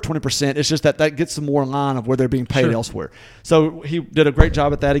deserve 20%. It's just that gets them more in line of where they're being paid elsewhere. So he did a great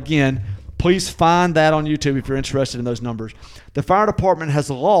job at that again. Please find that on YouTube if you're interested in those numbers. The fire department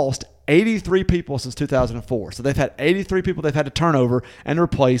has lost 83 people since 2004. So they've had 83 people they've had to turn over and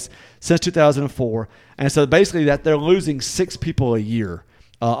replace since 2004. And so basically that they're losing 6 people a year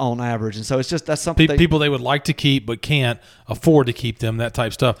on average. And so it's just that's something people they would like to keep but can't afford to keep them, that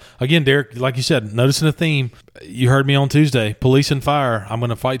type stuff. Again, Derek, like you said, noticing a theme. You heard me on Tuesday, police and fire, I'm going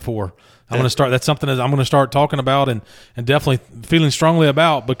to fight for. I'm going to start. That's something that I'm going to start talking about and definitely feeling strongly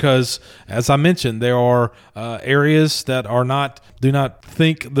about because, as I mentioned, there are areas that do not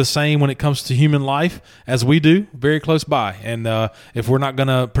think the same when it comes to human life as we do, very close by. And if we're not going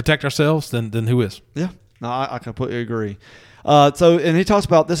to protect ourselves, then who is? Yeah, no, I completely agree. And he talks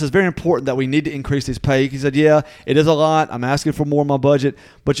about this is very important that we need to increase these pay. He said, yeah, it is a lot. I'm asking for more in my budget,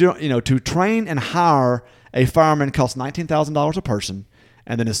 but to train and hire a fireman costs $19,000 a person.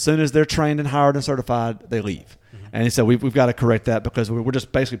 And then as soon as they're trained and hired and certified, they leave. Mm-hmm. And he said, we've got to correct that because we're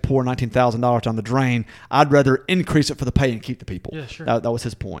just basically pouring $19,000 down the drain. I'd rather increase it for the pay and keep the people. Yeah, sure. That was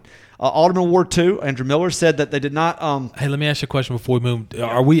his point. Alderman Ward 2, Andrew Miller, said that they did not Hey, let me ask you a question before we move.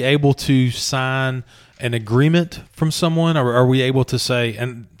 Are we able to sign an agreement from someone, or are we able to say,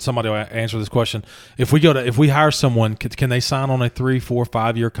 and somebody will answer this question, if we hire someone, can they sign on a 3, 4,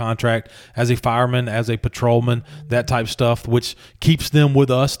 5 year contract as a fireman, as a patrolman, that type of stuff, which keeps them with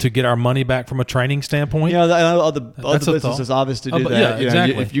us to get our money back from a training standpoint? Yeah, other businesses obviously do that. Yeah,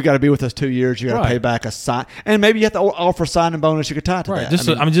 exactly. If you got to be with us 2 years, you got to pay back a sign, and maybe you have to offer a signing bonus. You could tie to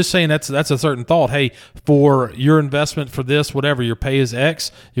that. I'm just saying that's a certain thought. Hey, for your investment for this, whatever your pay is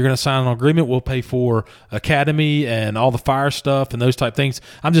X, you're going to sign an agreement. We'll pay for academy and all the fire stuff and those type things.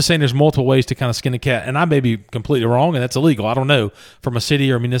 I'm just saying there's multiple ways to kind of skin a cat, and I may be completely wrong, and that's illegal. I don't know from a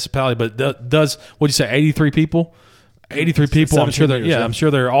city or municipality, but does what do you say? 83 people. 83 people. I'm sure I'm sure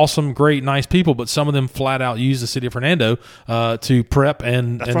they're awesome, great, nice people, but some of them flat out use the city of Hernando to prep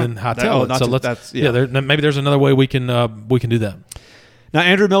and then hightail it. So maybe there's another way we can do that. Now,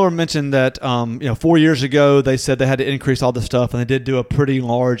 Andrew Miller mentioned that 4 years ago they said they had to increase all this stuff, and they did do a pretty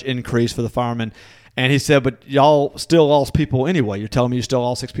large increase for the firemen. And he said, but y'all still lost people anyway. You're telling me you still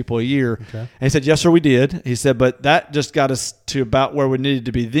lost 6 people a year. Okay. And he said, yes, sir, we did. He said, but that just got us to about where we needed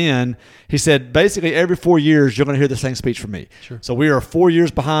to be then. He said, basically, every 4 years, you're going to hear the same speech from me. Sure. So we are 4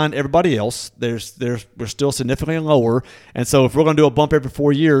 years behind everybody else. We're still significantly lower. And so if we're going to do a bump every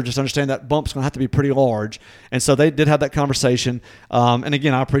 4 years, just understand that bump's going to have to be pretty large. And so they did have that conversation. And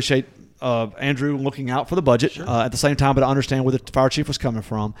again, I appreciate Andrew looking out for the budget at the same time, but I understand where the fire chief was coming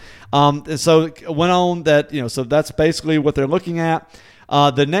from. And so it went on that, so that's basically what they're looking at.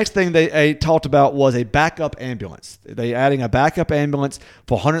 The next thing they talked about was a backup ambulance. They adding a backup ambulance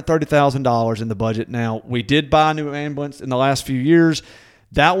for $130,000 in the budget. Now, we did buy a new ambulance in the last few years.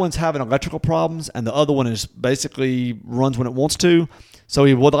 That one's having electrical problems, and the other one is basically runs when it wants to. So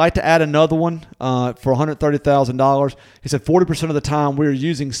he would like to add another one for $130,000. He said 40% of the time we're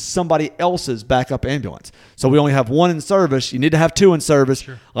using somebody else's backup ambulance. So we only have one in service. You need to have 2 in service.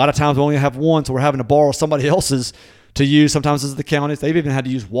 Sure. A lot of times we only have 1, so we're having to borrow somebody else's to use. Sometimes it's the counties. They've even had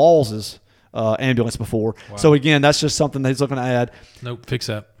to use Walls's ambulance before. Wow. So again, that's just something that he's looking to add. Nope, fix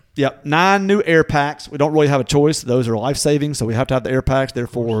that. Yep, 9 new air packs. We don't really have a choice. Those are life-saving, so we have to have the air packs.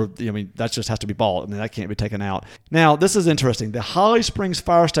 Therefore, that just has to be bought. That can't be taken out. Now, this is interesting. The Holly Springs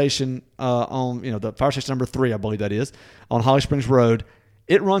Fire Station on, the fire station number 3, I believe that is, on Holly Springs Road,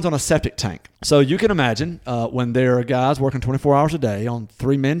 it runs on a septic tank. So you can imagine when there are guys working 24 hours a day on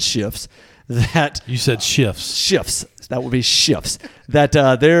 3-man shifts that... You said shifts. Shifts. That would be shifts. That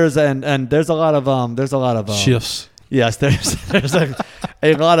there's a lot of shifts. Yes, there's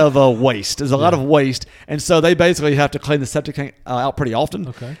a lot of waste. There's a lot of waste, and so they basically have to clean the septic tank out pretty often.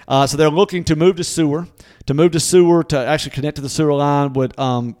 Okay. So they're looking to move to sewer. To actually connect to the sewer line would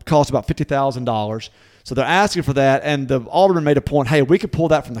cost about $50,000. So they're asking for that, and the alderman made a point, hey, we could pull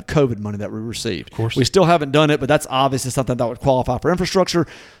that from the COVID money that we received. Of course. We still haven't done it, but that's obviously something that would qualify for infrastructure.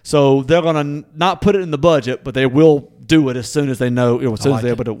 So they're going to not put it in the budget, but they will do it as soon as they know, as soon as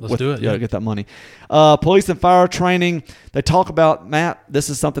they're able to get that money. Police and fire training, they talk about, Matt, this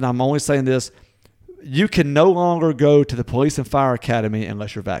is something I'm only saying this, you can no longer go to the police and fire academy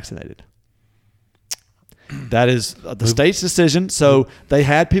unless you're vaccinated. That is the state's decision. So they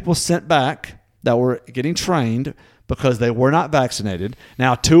had people sent back that were getting trained because they were not vaccinated.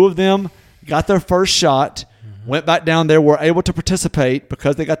 Now, 2 of them got their first shot, went back down there, were able to participate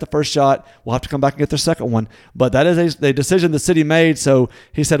because they got the first shot. We'll have to come back and get their second one. But that is a decision the city made. So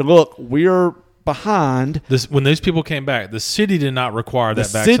he said, look, we're behind. When those people came back, the city did not require that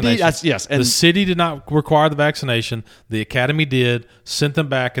vaccination. Yes. And the city did not require the vaccination. The academy did, sent them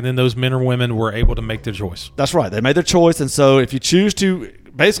back, and then those men or women were able to make their choice. That's right. They made their choice. And so if you choose to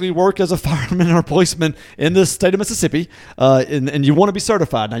basically work as a fireman or a policeman in the state of Mississippi, and you want to be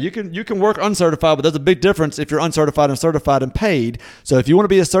certified. Now, you can work uncertified, but there's a big difference if you're uncertified and certified and paid. So if you want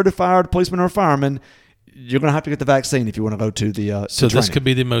to be a certified policeman or a fireman, you're going to have to get the vaccine if you want to go to the So the this training. could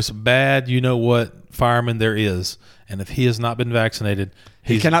be the most bad fireman there is. And if he has not been vaccinated,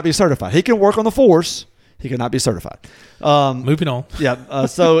 he cannot be certified. He can work on the force. He cannot be certified. Moving on. Yeah.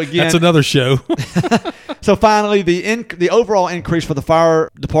 So again, that's another show. So finally, the overall increase for the fire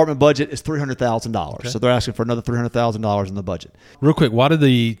department budget is $300,000. Okay. So they're asking for another $300,000 in the budget. Real quick, why did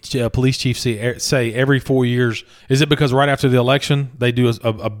the police chief say every 4 years? Is it because right after the election they do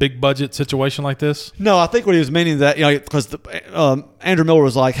a big budget situation like this? No, I think what he was meaning that because Andrew Miller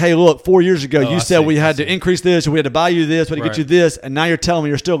was like, "Hey, look, 4 years ago you said we had to increase this, or we had to buy you this, we had to get you this, and now you're telling me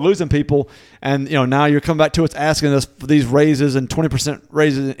you're still losing people, and now you're coming back to us asking us for these raises and 20%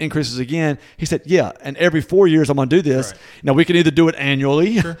 raises and increases again." He said, "Yeah, and every 4 years I'm going to do this. Right. Now we can either do it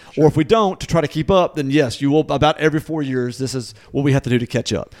annually, or if we don't to try to keep up, then yes, you will about every 4 years. This is what we have to do to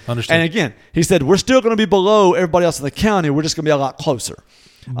catch up." Understood. And again, he said we're still going to be below everybody else in the county. We're just going to be a lot closer.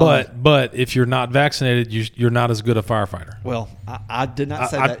 But if you're not vaccinated, you're not as good a firefighter. Well, I did not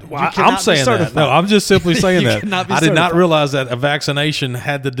say that. I'm saying that. No, I'm just simply saying that. I did not realize that a vaccination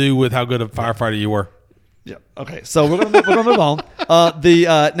had to do with how good a firefighter you were. Yeah. Okay. So we're gonna move on.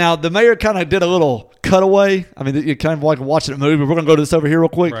 Now the mayor kind of did a little cutaway. I mean, you kind of like watching a movie. We're gonna go to this over here real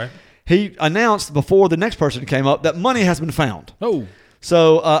quick. Right. He announced before the next person came up that money has been found. Oh.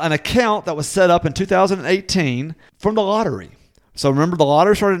 So an account that was set up in 2018 from the lottery. So remember, the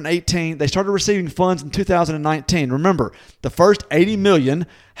lottery started in 2018. They started receiving funds in 2019. Remember, the first $80 million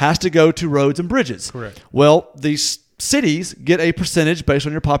has to go to roads and bridges. Correct. Well, these cities get a percentage based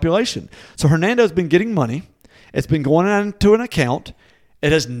on your population. So Hernando's been getting money. It's been going into an account.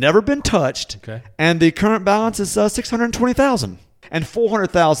 It has never been touched. Okay. And the current balance is $620,000 and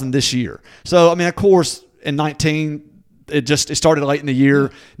 $400,000 this year. So, I mean, of course, in 19, it started late in the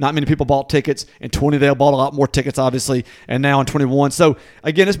year. Not many people bought tickets. In 20, they bought a lot more tickets, obviously, and now in 21. So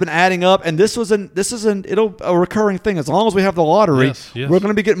again, it's been adding up, and this is a recurring thing. As long as we have the lottery, yes. We're going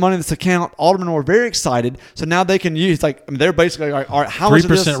to be getting money in this account. Aldermen were very excited, so now they can use they're basically like, all right, how much of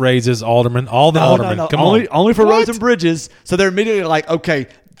this? 3% raises, aldermen, all the aldermen. No. Come only for roads and bridges. So they're immediately like, okay,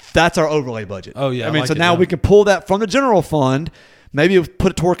 that's our overlay budget. Oh yeah, I mean, so now we can pull that from the general fund. Maybe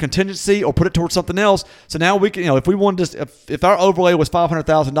put it toward contingency or put it towards something else. So now we can, if we wanted to, if our overlay was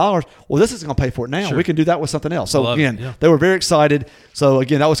 $500,000, well, this is going to pay for it now. Sure. We can do that with something else. So again, They were very excited. So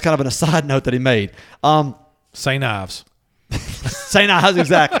again, that was kind of an aside note that he made. St. Ives. St. Ives,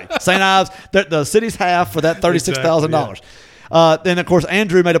 exactly. St. Ives, the city's half for that $36,000. Exactly, yeah. Then of course,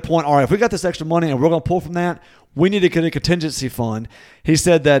 Andrew made a point. All right, if we got this extra money and we're going to pull from that, we need to get a contingency fund. He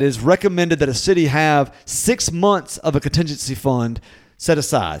said that it's recommended that a city have 6 months of a contingency fund set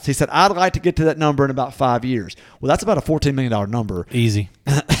aside. So he said, I'd like to get to that number in about 5 years. Well, that's about a $14 million number. Easy.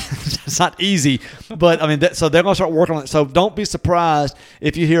 It's not easy, but I mean, so they're going to start working on it. So don't be surprised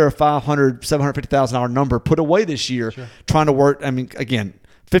if you hear a $750,000 number put away this year, trying to work. I mean, again,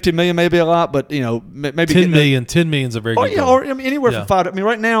 $50 million may be a lot, but maybe 10 million. 10 million is a very good. Yeah, goal. or anywhere from $5. I mean,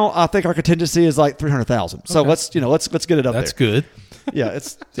 right now I think our contingency is like $300,000. So let's get it up there. That's good. Yeah,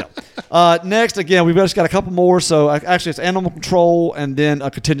 next, again, we've just got a couple more. So actually, it's animal control and then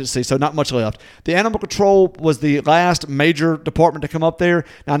a contingency. So not much left. The animal control was the last major department to come up there.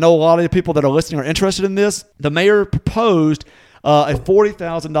 Now I know a lot of the people that are listening are interested in this. The mayor proposed a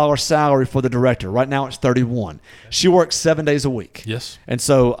 $40,000 salary for the director. Right now it's $31,000. She works 7 days a week. Yes. And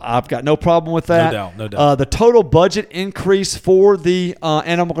so I've got no problem with that. No doubt. The total budget increase for the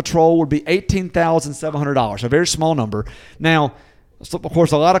animal control would be $18,700, a very small number. Now, so of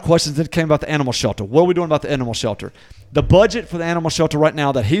course, a lot of questions that came about the animal shelter. What are we doing about the animal shelter? The budget for the animal shelter right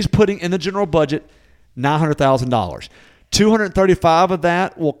now that he's putting in the general budget, $900,000. $235,000 of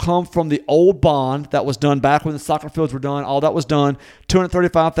that will come from the old bond that was done back when the soccer fields were done. All that was done.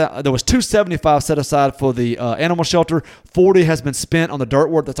 $235,000. There was $275,000 set aside for the animal shelter. $40,000 has been spent on the dirt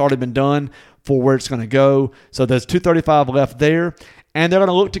work that's already been done for where it's going to go. So there's $235,000 left there. And they're going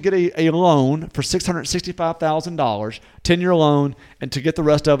to look to get a loan for $665,000, 10-year loan, and to get the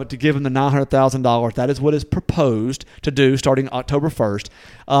rest of it to give them the $900,000. That is what is proposed to do starting October 1st.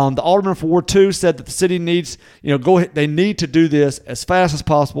 The alderman for Ward 2 said that the city needs, they need to do this as fast as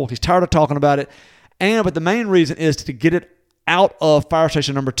possible. He's tired of talking about it. But the main reason is to get it out of fire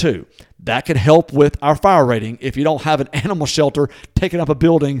station number 2. That could help with our fire rating if you don't have an animal shelter taking up a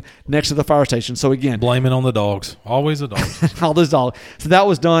building next to the fire station. So again, blame it on the dogs. Always the dogs. All those dogs. So that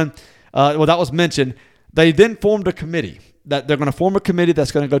was done. That was mentioned. They then formed a committee. That they're going to form a committee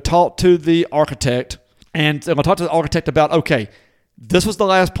that's going to go talk to the architect, and they're going to talk to the architect about, okay, this was the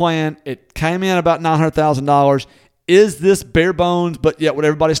last plan. It came in about $900,000. Is this bare bones, but yet what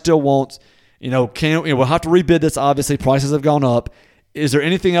everybody still wants? We'll have to rebid this. Obviously, prices have gone up. Is there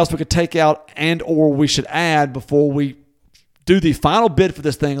anything else we could take out and or we should add before we do the final bid for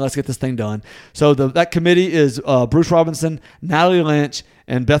this thing? Let's get this thing done. So that committee is Bruce Robinson, Natalie Lynch,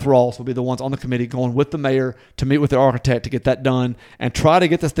 and Beth Ross will be the ones on the committee going with the mayor to meet with the architect to get that done and try to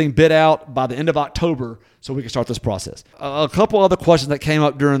get this thing bid out by the end of October so we can start this process. A couple other questions that came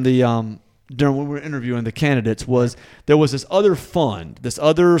up during when we were interviewing the candidates was there was this other fund, this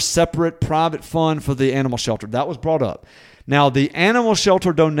other separate private fund for the animal shelter. That was brought up. Now, the animal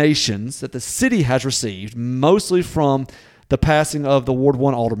shelter donations that the city has received, mostly from the passing of the Ward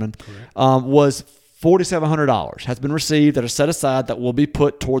 1 alderman, was $4,700 has been received that are set aside that will be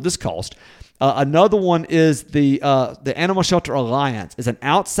put toward this cost. Another one is the Animal Shelter Alliance is an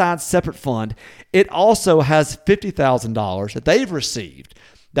outside separate fund. It also has $50,000 that they've received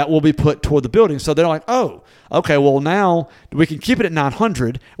that will be put toward the building. So they're like, oh, okay, well now we can keep it at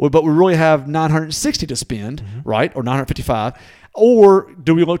 $900, but we really have $960 to spend, right? Or $955. Or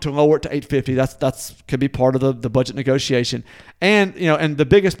do we look to lower it to $850? That's could be part of the budget negotiation. And and the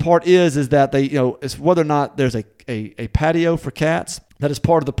biggest part is that they is whether or not there's a patio for cats. That is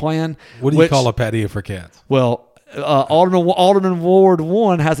part of the plan. What do you call a patio for cats? Well, Alderman Ward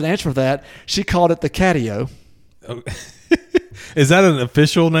 1 has an answer for that. She called it the catio. Oh. Is that an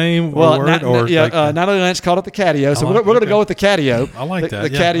official name or word? Natalie Lynch called it the catio. So we're going to go with the catio. I like that. The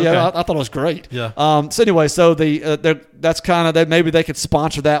catio. Okay. I thought it was great. Yeah. So anyway, that's kind of that. Maybe they could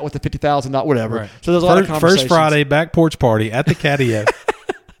sponsor that with the $50,000, whatever. Right. So there's a lot of conversations. First Friday back porch party at the catio.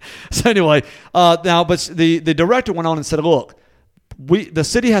 So anyway, now, but the director went on and said, look, the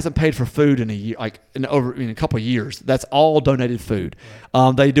city hasn't paid for food in a year, in a couple of years. That's all donated food.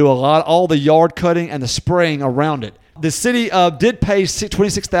 Right. They do all the yard cutting and the spraying around it. The city did pay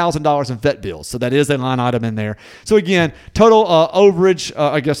 $26,000 in vet bills, so that is a line item in there. So again, total overage,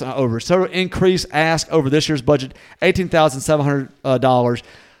 total increase ask over this year's budget, $18,700.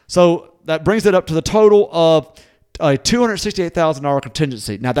 So that brings it up to the total of a $268,000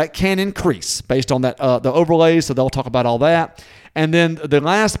 contingency. Now that can increase based on that the overlays, so they'll talk about all that. And then the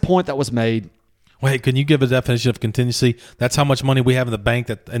last point that was made. Wait, can you give a definition of contingency? That's how much money we have in the bank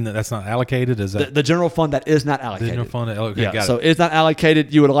that's not allocated? Is that the general fund that is not allocated? The general fund, okay, yeah, got so it. It's not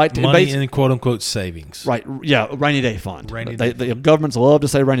allocated. You would like to money in quote unquote savings, right? Yeah, rainy day fund. The governments love to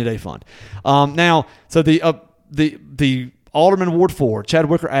say rainy day fund. Now, so the Alderman Ward 4, Chad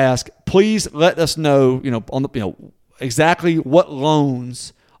Wicker asked, please let us know, exactly what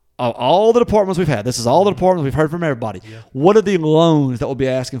loans. All the departments we've had. This is all the departments we've heard from everybody. Yeah. What are the loans that we'll be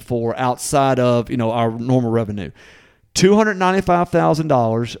asking for outside of our normal revenue?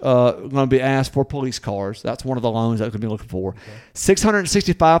 $295,000 going to be asked for police cars. That's one of the loans that we're going to be looking for. Okay.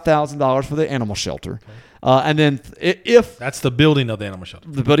 $665,000 for the animal shelter. And then if That's the building of the animal shelter.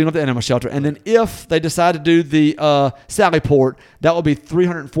 the building of the animal shelter, and then if they decide to do the Sally Port, that will be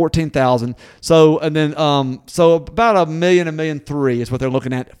 $314,000. So and then so about $1 million, $1.3 million is what they're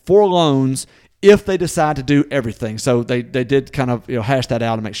looking at for loans if they decide to do everything. So they did kind of hash that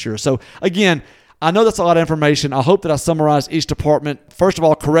out to make sure. So again, I know that's a lot of information. I hope that I summarized each department, first of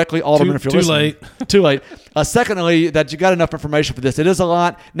all, correctly. Alderman, if you're listening. Too late. Secondly, that you got enough information for this. It is a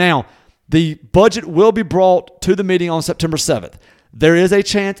lot. Now, the budget will be brought to the meeting on September 7th. There is a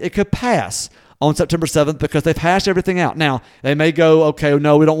chance it could pass on September 7th because they've hashed everything out. Now, they may go, okay,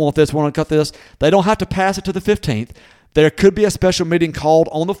 no, we don't want this, we want to cut this. They don't have to pass it to the 15th. There could be a special meeting called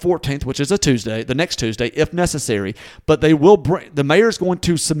on the 14th, which is a Tuesday, the next Tuesday, if necessary. But they will the mayor is going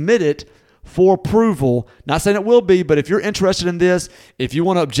to submit it for approval. Not saying it will be, but if you're interested in this, if you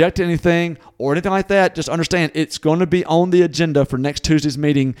want to object to anything or anything like that, just understand it's going to be on the agenda for next Tuesday's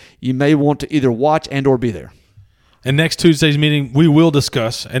meeting. You may want to either watch and or be there. And next Tuesday's meeting, we will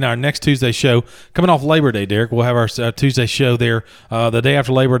discuss in our next Tuesday show, coming off Labor Day, Derek. We'll have our Tuesday show there. The day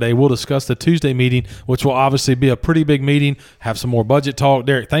after Labor Day, we'll discuss the Tuesday meeting, which will obviously be a pretty big meeting, have some more budget talk.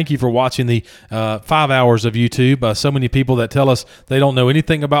 Derek, thank you for watching the 5 hours of YouTube. So many people that tell us they don't know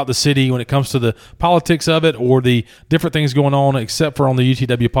anything about the city when it comes to the politics of it or the different things going on, except for on the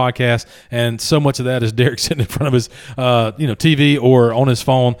UTW podcast. And so much of that is Derek sitting in front of his TV or on his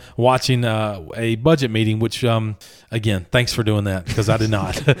phone watching a budget meeting, which again, thanks for doing that because I did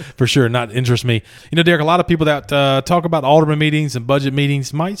not, for sure, not interest me. Derek, a lot of people that talk about alderman meetings and budget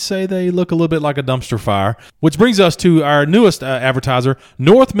meetings might say they look a little bit like a dumpster fire, which brings us to our newest advertiser,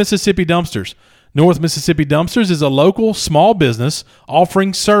 North Mississippi Dumpsters. North Mississippi Dumpsters is a local small business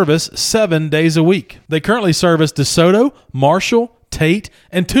offering service 7 days a week. They currently service DeSoto, Marshall, Tate,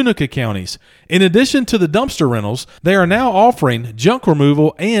 and Tunica counties. In addition to the dumpster rentals, they are now offering junk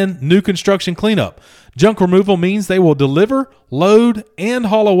removal and new construction cleanup. Junk removal means they will deliver, load, and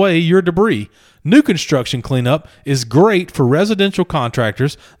haul away your debris. New construction cleanup is great for residential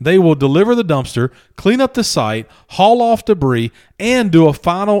contractors. They will deliver the dumpster, clean up the site, haul off debris, and do a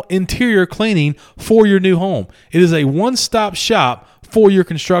final interior cleaning for your new home. It is a one-stop shop for your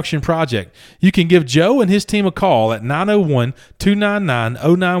construction project. You can give Joe and his team a call at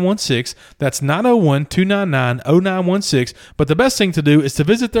 901-299-0916. That's 901-299-0916. But the best thing to do is to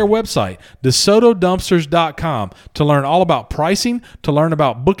visit their website, DeSotoDumpsters.com, to learn all about pricing, to learn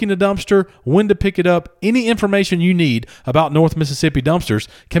about booking a dumpster, when to pick it up. Any information you need about North Mississippi Dumpsters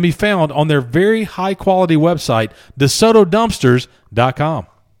can be found on their very high-quality website, DeSotoDumpsters.com.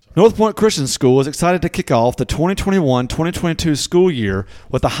 North Point Christian School is excited to kick off the 2021-2022 school year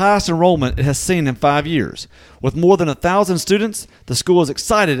with the highest enrollment it has seen in 5 years. With more than 1,000 students, the school is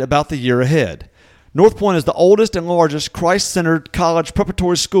excited about the year ahead. North Point is the oldest and largest Christ-centered college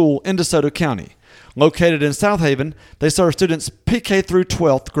preparatory school in DeSoto County. Located in South Haven, they serve students pre-K through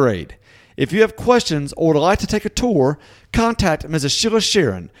 12th grade. If you have questions or would like to take a tour, contact Mrs. Sheila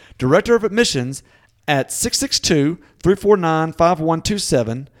Sharon, Director of Admissions, at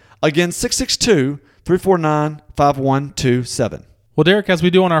 662-349-5127. Again, 662-349-5127. Well, Derek, as we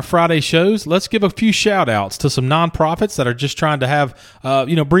do on our Friday shows, let's give a few shout-outs to some nonprofits that are just trying to have,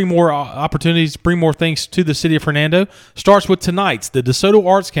 bring more opportunities, bring more things to the city of Hernando. Starts with tonight's, the DeSoto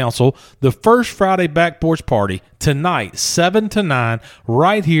Arts Council, the first Friday Back Porch Party, tonight, 7 to 9,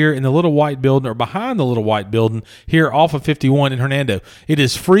 right here in the Little White Building, or behind the Little White Building, here off of 51 in Hernando. It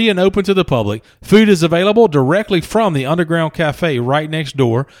is free and open to the public. Food is available directly from the Underground Cafe right next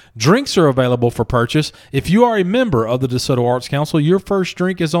door. Drinks are available for purchase. If you are a member of the DeSoto Arts Council, your first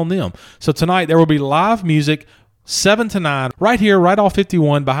drink is on them. So tonight there will be live music, 7 to 9, right here, right off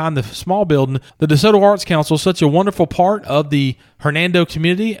 51, behind the small building. The DeSoto Arts Council is such a wonderful part of the Hernando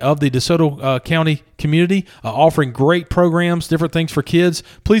community, of the DeSoto County community, offering great programs, different things for kids.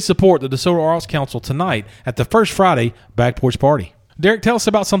 Please support the DeSoto Arts Council tonight at the first Friday Back Porch Party. Derek, tell us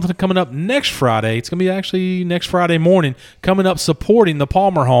about something coming up next Friday. It's going to be actually next Friday morning, coming up supporting the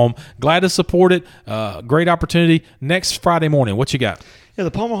Palmer Home. Glad to support it. Great opportunity next Friday morning. What you got? Yeah,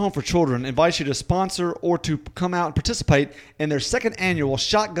 the Palmer Home for Children invites you to sponsor or to come out and participate in their second annual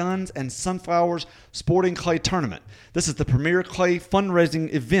Shotguns and Sunflowers Sporting Clay Tournament. This is the premier clay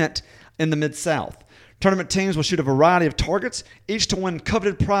fundraising event in the Mid-South. Tournament teams will shoot a variety of targets, each to win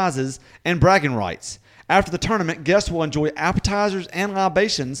coveted prizes and bragging rights. After the tournament, guests will enjoy appetizers and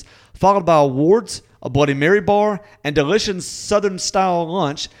libations, followed by awards, a Bloody Mary bar, and delicious Southern-style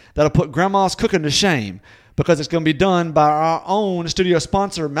lunch that'll put Grandma's cooking to shame, because it's going to be done by our own studio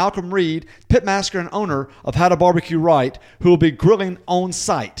sponsor, Malcolm Reed, pitmaster and owner of How to Barbecue Right, who will be grilling on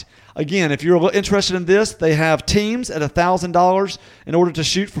site. Again, if you're interested in this, they have teams at $1,000 in order to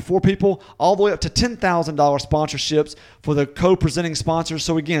shoot for 4 people, all the way up to $10,000 sponsorships for the co-presenting sponsors.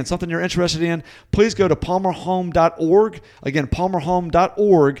 So again, something you're interested in, please go to palmerhome.org. Again,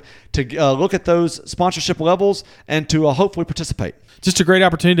 palmerhome.org to look at those sponsorship levels and to hopefully participate. Just a great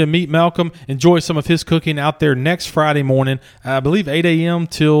opportunity to meet Malcolm, enjoy some of his cooking out there next Friday morning. I believe 8 a.m.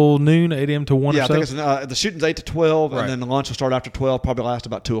 till noon, 8 a.m. to 1 yeah, or so. I think it's, the shooting's 8 to 12, Right. and then the lunch will start after 12, probably last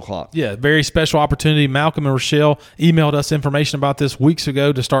about 2 o'clock. Yeah, very special opportunity. Malcolm and Rochelle emailed us information about this weeks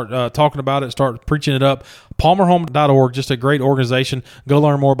ago to start talking about it, start preaching it up. Palmerhome.org, just a great organization. Go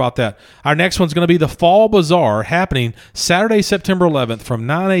learn more about that. Our next one's going to be the Fall Bazaar, happening Saturday, September 11th from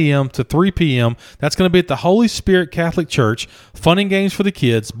 9 a.m. to 3 p.m. That's going to be at the Holy Spirit Catholic Church. Fun and games for the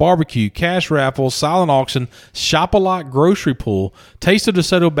kids, barbecue, cash raffles, silent auction, shop-a-lot grocery pull, Taste of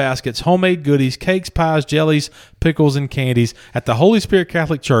DeSoto baskets, homemade goodies, cakes, pies, jellies, pickles, and candies at the Holy Spirit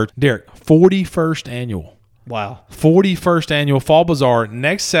Catholic Church. Derek, 41st annual. Wow. 41st annual Fall Bazaar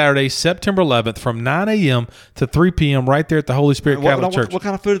next Saturday, September 11th from 9 a.m. to 3 p.m. right there at the Holy Spirit Catholic Church. What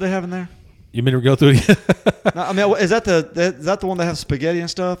kind of food do they have in there? You mean to go through it? No, I mean, is that the one that has spaghetti and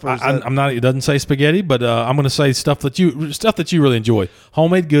stuff? Or is that... I'm not. It doesn't say spaghetti, but I'm going to say stuff that you really enjoy: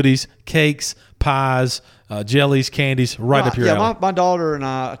 homemade goodies, cakes, pies, jellies, candies, right up your alley. Yeah, my daughter and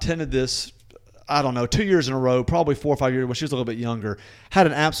I attended this. I don't know, 2 years in a row, probably 4 or 5 years when she was a little bit younger. Had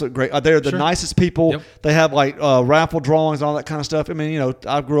an absolute great. They're the nicest people. Yep. They have like raffle drawings and all that kind of stuff. I mean,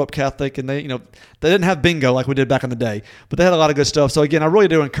 I grew up Catholic, and they didn't have bingo like we did back in the day, but they had a lot of good stuff. So again, I really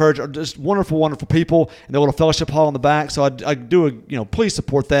do encourage just wonderful, wonderful people in the little fellowship hall in the back. So I do please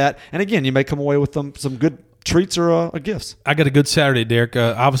support that. And again, you may come away with some good treats or gifts. I got a good Saturday, Derek.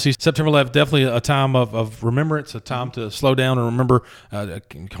 Obviously, September 11th, definitely a time of remembrance, a time to slow down and remember.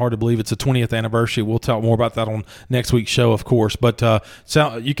 Hard to believe it's the 20th anniversary. We'll talk more about that on next week's show, of course. But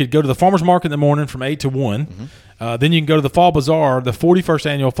so you could go to the farmer's market in the morning from 8 to 1. Mm-hmm. Then you can go to the Fall Bazaar. The 41st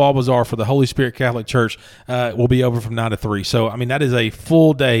annual Fall Bazaar for the Holy Spirit Catholic Church will be over from 9 to 3. So, I mean, that is a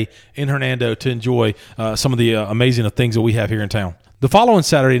full day in Hernando to enjoy some of the amazing things that we have here in town. The following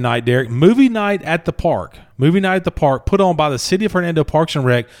Saturday night, Derek, movie night at the park. Movie night at the park put on by the City of Hernando Parks and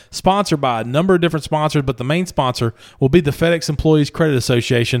Rec, sponsored by a number of different sponsors, but the main sponsor will be the FedEx Employees Credit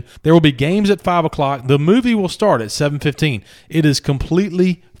Association. There will be games at 5 o'clock. The movie will start at 7:15. It is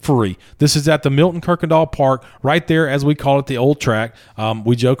completely free. This is at the Milton Kirkendall Park, right there, as we call it, the old track.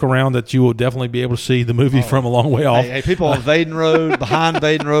 We joke around that you will definitely be able to see the movie from a long way off. Hey, people on Vaden Road, behind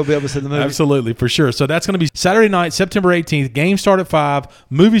Vaden Road, be able to see the movie. Absolutely, for sure. So that's going to be Saturday night, September 18th. Game start at 5.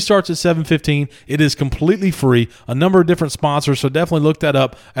 Movie starts at 7:15. It is completely free. A number of different sponsors, so definitely look that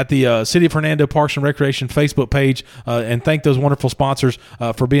up at the City of Hernando Parks and Recreation Facebook page, and thank those wonderful sponsors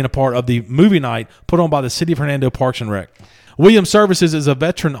for being a part of the movie night put on by the City of Hernando Parks and Rec. Williams Services is a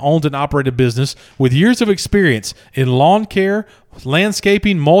veteran-owned and operated business with years of experience in lawn care,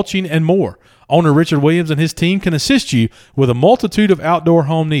 landscaping, mulching, and more. Owner Richard Williams and his team can assist you with a multitude of outdoor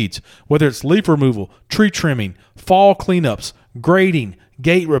home needs, whether it's leaf removal, tree trimming, fall cleanups, grading,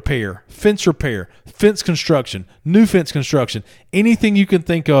 gate repair, fence construction, new fence construction, anything you can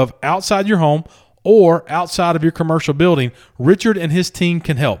think of outside your home or outside of your commercial building, Richard and his team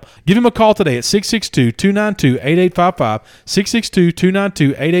can help. Give him a call today at 662-292-8855,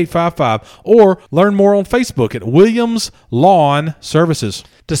 662-292-8855, or learn more on Facebook at Williams Lawn Services.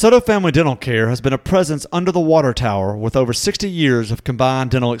 DeSoto Family Dental Care has been a presence under the water tower with over 60 years of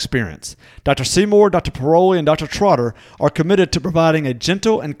combined dental experience. Dr. Seymour, Dr. Paroli, and Dr. Trotter are committed to providing a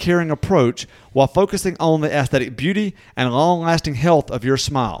gentle and caring approach while focusing on the aesthetic beauty and long-lasting health of your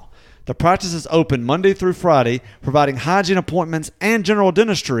smile. The practice is open Monday through Friday, providing hygiene appointments and general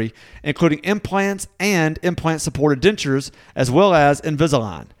dentistry, including implants and implant-supported dentures, as well as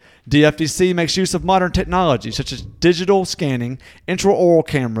Invisalign. DFDC makes use of modern technology such as digital scanning, intraoral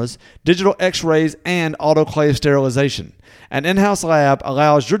cameras, digital x-rays, and autoclave sterilization. An in-house lab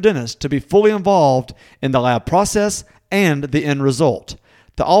allows your dentist to be fully involved in the lab process and the end result.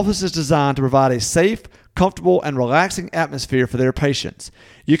 The office is designed to provide a safe, comfortable, and relaxing atmosphere for their patients.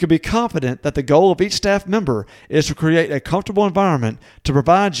 You can be confident that the goal of each staff member is to create a comfortable environment to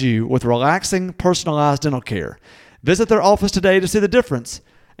provide you with relaxing, personalized dental care. Visit their office today to see the difference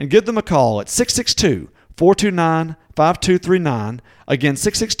and give them a call at 662-429-5239. Again,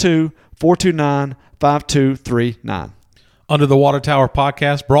 662-429-5239. Under the Water Tower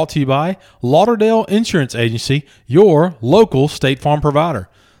podcast brought to you by Lauderdale Insurance Agency, your local State Farm provider.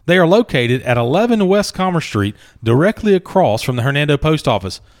 They are located at 11 West Commerce Street, directly across from the Hernando Post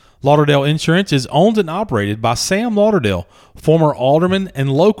Office. Lauderdale Insurance is owned and operated by Sam Lauderdale, former alderman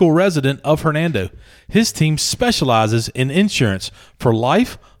and local resident of Hernando. His team specializes in insurance for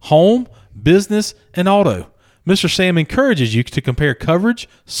life, home, business, and auto. Mr. Sam encourages you to compare coverage,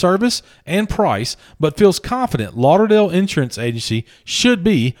 service, and price, but feels confident Lauderdale Insurance Agency should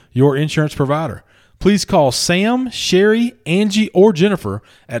be your insurance provider. Please call Sam, Sherry, Angie, or Jennifer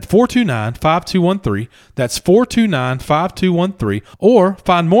at 429-5213. That's 429-5213. Or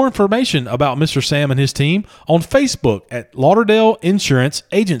find more information about Mr. Sam and his team on Facebook at Lauderdale Insurance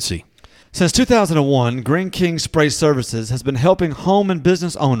Agency. Since 2001, Green King Spray Services has been helping home and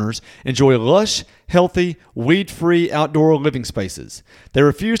business owners enjoy lush, healthy, weed-free outdoor living spaces. They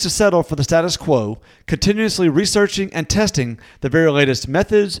refuse to settle for the status quo, continuously researching and testing the very latest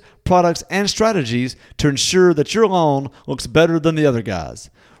methods, products, and strategies to ensure that your lawn looks better than the other guys.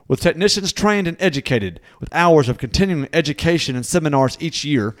 With technicians trained and educated, with hours of continuing education and seminars each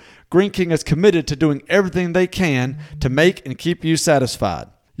year, Green King is committed to doing everything they can to make and keep you satisfied.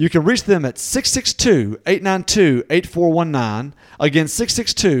 You can reach them at 662-892-8419, again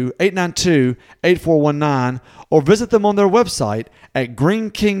 662-892-8419, or visit them on their website at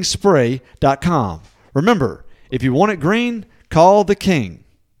greenkingspray.com. Remember, if you want it green, call the King.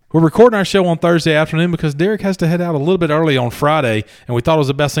 We're recording our show on Thursday afternoon because Derek has to head out a little bit early on Friday, and we thought it was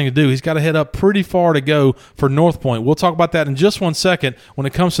the best thing to do. He's got to head up pretty far to go for North Point. We'll talk about that in just 1 second when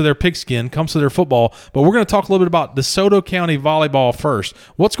it comes to their pigskin, comes to their football. But we're going to talk a little bit about DeSoto County volleyball first.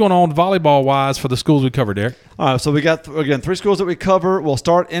 What's going on volleyball-wise for the schools we covered, Derek? All right, so we got, again, 3 schools that we cover. We'll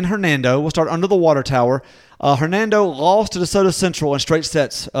start in Hernando. We'll start under the water tower. Hernando lost to DeSoto Central in straight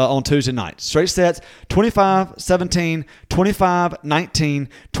sets on Tuesday night. Straight sets, 25-17, 25-19,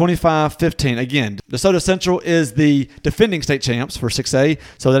 25-15. Again, DeSoto Central is the defending state champs for 6A,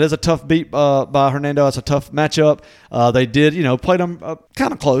 so that is a tough beat by Hernando. It's a tough matchup. They did, play them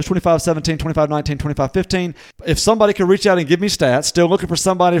kind of close, 25-17, 25-19, 25-15. If somebody could reach out and give me stats, still looking for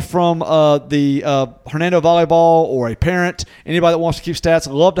somebody from the Hernando volleyball or a parent, anybody that wants to keep stats,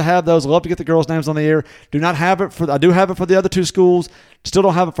 love to have those. Love to get the girls' names on the air. I do have it for the other 2 schools. Still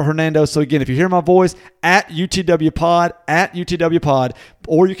don't have it for Hernando. So again, if you hear my voice, at UTWpod,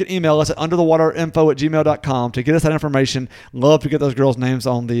 or you can email us at underthewaterinfo@gmail.com to get us that information. Love to get those girls' names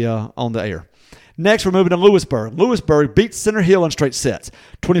on the air. Next, we're moving to Lewisburg. Lewisburg beats Center Hill in straight sets,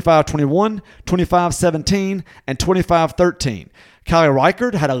 25-21, 25-17, and 25-13. Kylie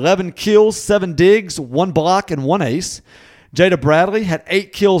Reichert had 11 kills, 7 digs, 1 block, and 1 ace. Jada Bradley had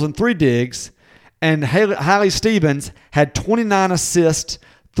 8 kills and 3 digs. And Hallie Stevens had 29 assists,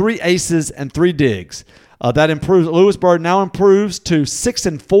 3 aces, and 3 digs. That improves. Lewisburg now improves to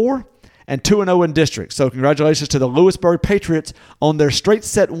 6-4 and 2-0 in district. So congratulations to the Lewisburg Patriots on their straight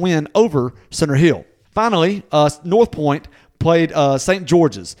set win over Center Hill. Finally, North Point played St.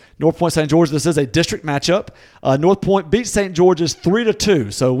 George's. North Point, St. George's, this is a district matchup. North Point beat St. George's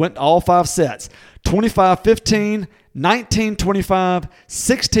 3-2, so went all 5 sets. 25-15, 19-25,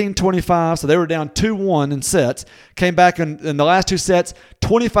 16-25, so they were down 2-1 in sets. Came back in the last 2 sets,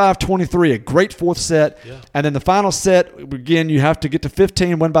 25-23, a great 4th set. Yeah. And then the final set, again, you have to get to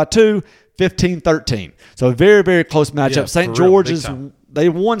 15, win by 2, 15-13. So a very, very close matchup. Yeah, St. George's, they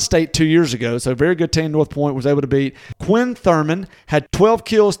won state 2 years ago, so a very good team North Point was able to beat. Quinn Thurman had 12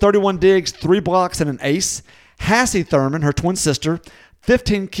 kills, 31 digs, 3 blocks, and an ace. Hassie Thurman, her twin sister,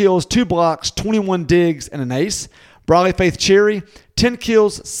 15 kills, 2 blocks, 21 digs, and an ace. Briley Faith Cherry, 10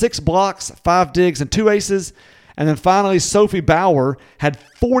 kills, 6 blocks, 5 digs, and 2 aces. And then finally, Sophie Bauer had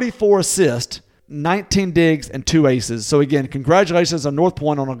 44 assists, 19 digs, and 2 aces. So again, congratulations on North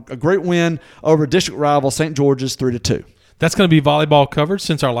Point on a great win over district rival St. George's 3-2. That's going to be volleyball covered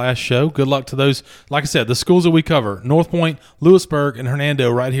since our last show. Good luck to those. Like I said, the schools that we cover, North Point, Lewisburg, and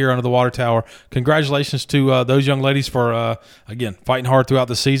Hernando right here under the water tower. Congratulations to those young ladies for, again, fighting hard throughout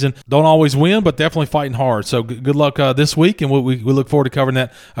the season. Don't always win, but definitely fighting hard. So good luck this week, and we look forward to covering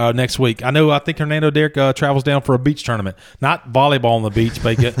that next week. I think Hernando, Derek, travels down for a beach tournament. Not volleyball on the beach.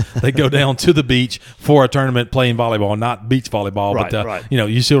 They go down to the beach for a tournament playing volleyball, not beach volleyball. Right, but, right.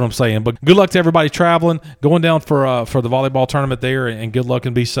 You see what I'm saying. But good luck to everybody traveling, going down for the volleyball tournament there, and good luck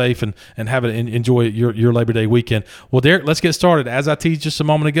and be safe and have it enjoy your Labor Day weekend. Well, Derek, let's get started. As I teased just a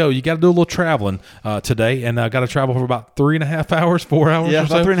moment ago, you got to do a little traveling today, and got to travel for about 3.5 hours, 4 hours. Yeah, or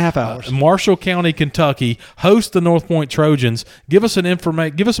about so. 3.5 hours. Marshall County, Kentucky, host the North Point Trojans. Give us some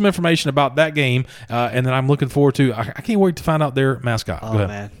information about that game, and then I'm looking forward to. I can't wait to find out their mascot. Oh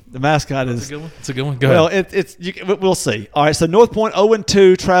man, the mascot is a good one. It's a good one. Go ahead. Well, we'll see. All right, so North Point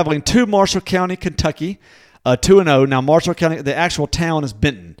 0-2 traveling to Marshall County, Kentucky. 2-0. Now, Marshall County, the actual town is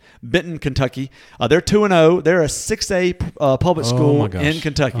Benton, Kentucky. They're 2-0. They're a 6A public school in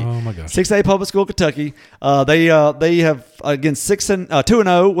Kentucky. Oh my gosh. 6A public school, Kentucky. They have again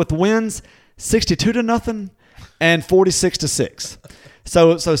 2-0 with wins 62-0 and 46-6.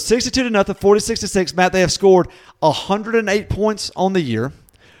 So 62-0, 46-6. Matt, they have scored 108 points on the year.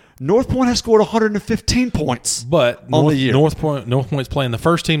 North Point has scored 115 points, but on the year. North Point's playing the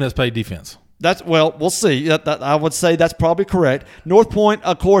first team that's played defense. We'll see. That I would say that's probably correct. North Point,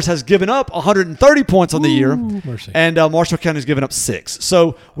 of course, has given up 130 points on the year, mercy. and Marshall County has given up 6.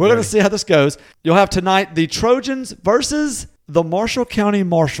 So we're going to see how this goes. You'll have tonight the Trojans versus the Marshall County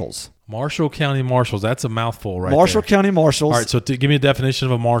Marshals. Marshall County Marshals. That's a mouthful, right? Marshall there. County Marshals. All right, so give me a definition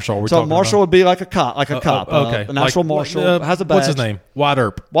of a marshal. So a marshal would be like a cop, okay, an actual marshal has a badge. What's his name? Wide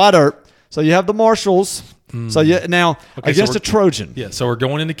Earp. So you have the Marshals. So now against a Trojan. Yeah. So we're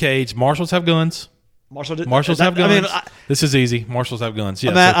going into cage. Marshals have guns. Marshals have guns. This is easy. Marshals have guns.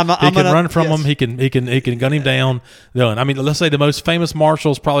 Yeah, he can run from them. He can gun him down. Done. I mean, let's say the most famous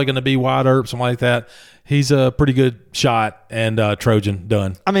marshal is probably going to be Wide Earp, something like that. He's a pretty good shot and Trojan.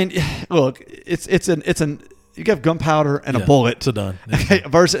 Done. I mean, look, it's an you have gunpowder and a bullet. It's a done.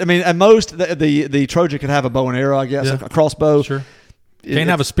 Versus, I mean, at most the Trojan could have a bow and arrow, I guess, a crossbow. Sure. Can't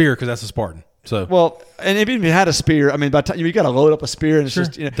have a spear because that's a Spartan. So and even if you had a spear, I mean, by the time you got to load up a spear, and it's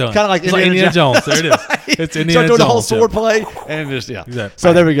just kind of like Indiana Jones. There it is. It's Indiana Jones. So doing the whole sword play, and just Exactly.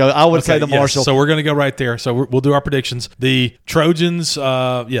 So there we go. I would say the Marshals. So we're going to go right there. So we'll do our predictions. The Trojans,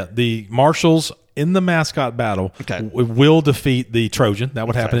 the Marshals in the mascot battle will defeat the Trojan. That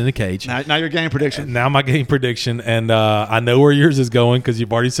would happen in the cage. Now your game prediction. Now my game prediction, and I know where yours is going because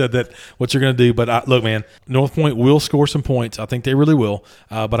you've already said that what you're going to do. But look, man, North Point will score some points. I think they really will.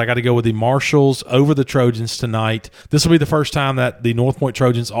 But I got to go with the Marshals over the Trojans tonight. This will be the first time that the North Point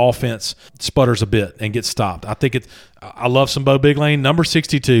Trojans offense sputters a bit and gets stopped. I love some Bo Big Lane, number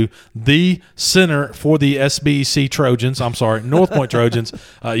 62, the center for the SBC Trojans. I'm sorry, North Point Trojans.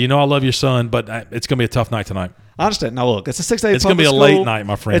 I love your son, but it's going to be a tough night tonight. I understand. Now, look, it's a 6A It's going to be a late night,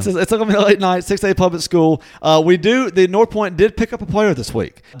 my friend. It's going to be a late night, 6A public school. The North Point did pick up a player this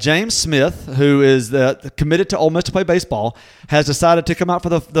week. James Smith, who is committed to Ole Miss to play baseball, has decided to come out for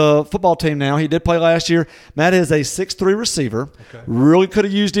the football team now. He did play last year. Matt is a 6'3" receiver. Okay. Really could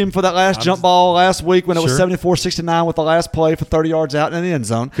have used him for that last jump ball last week when it was 74-69 with the last play for 30 yards out in the end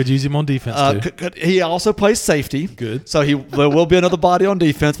zone. Could use him on defense, too. He also plays safety. Good. So there will be another body on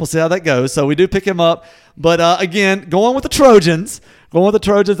defense. We'll see how that goes. So we do pick him up. But again, going with the Trojans.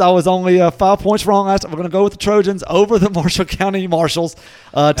 I was only 5 points wrong last time. We're going to go with the Trojans over the Marshall County Marshals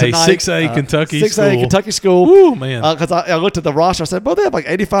tonight. A 6A Kentucky 6A school. Kentucky school. Ooh, man. Because I looked at the roster. I said, well, they have like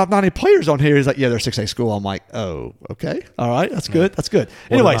 85, 90 players on here. He's like, yeah, they're 6A school. I'm like, oh, okay. All right. That's good. That's good.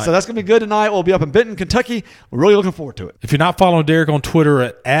 Anyway, so that's going to be good tonight. We'll be up in Benton, Kentucky. We're really looking forward to it. If you're not following Derek on Twitter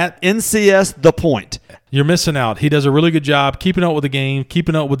at NCS The Point, you're missing out. He does a really good job keeping up with the game,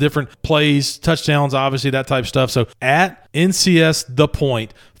 keeping up with different plays, touchdowns, obviously, that type of stuff. So at NCS The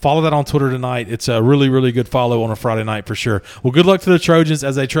Point, follow that on Twitter tonight. It's a really, really good follow on a Friday night for sure. Well, good luck to the Trojans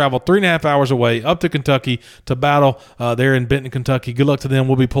as they travel 3.5 hours away up to Kentucky to battle there in Benton, Kentucky. Good luck to them.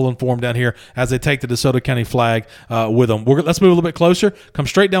 We'll be pulling for them down here as they take the DeSoto County flag with them. Let's move a little bit closer. Come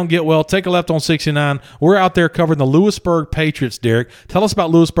straight down Getwell. Take a left on 69. We're out there covering the Lewisburg Patriots, Derek. Tell us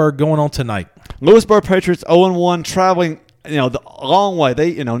about Lewisburg going on tonight. Lewisburg Patriots 0-1, traveling a long way.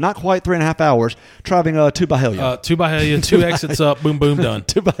 They, not quite 3.5 hours, traveling to Byhalia. To Byhalia, 2 exits up, boom, boom, done.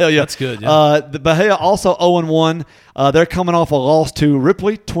 To Byhalia. That's good. Yeah. The Byhalia also 0-1. They're coming off a loss to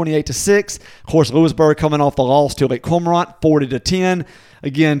Ripley, 28-6. Of course, Lewisburg coming off a loss to Lake Cormorant, 40-10.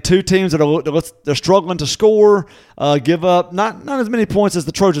 Again, two teams that they're struggling to score, give up not as many points as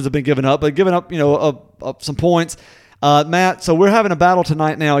the Trojans have been giving up, but giving up some points. Matt, so we're having a battle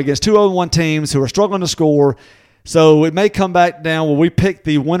tonight now against two 0-1 teams who are struggling to score. So it may come back down where we pick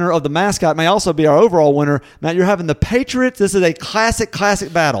the winner of the mascot. It may also be our overall winner. Matt, you're having the Patriots. This is a classic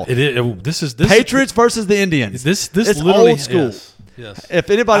battle. It is. This is Patriots versus the Indians. This it's literally old school. Yes. If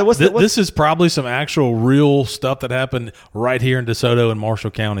anybody, this is probably some actual real stuff that happened right here in DeSoto and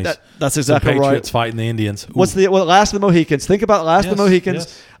Marshall counties. That's exactly the right. Patriots fighting the Indians. Ooh. Last of the Mohicans? Think about Last of the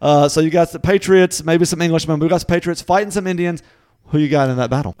Mohicans. Yes. So you got the Patriots, maybe some Englishmen. But we got the Patriots fighting some Indians. Who you got in that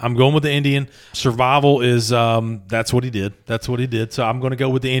battle? I'm going with the Indian. Survival is that's what he did. So I'm going to go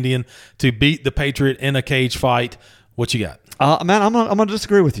with the Indian to beat the Patriot in a cage fight. What you got? Man, I'm going to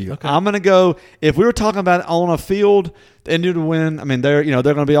disagree with you. Okay. I'm going to go. If we were talking about it on a field, the Indian would win. I mean, they're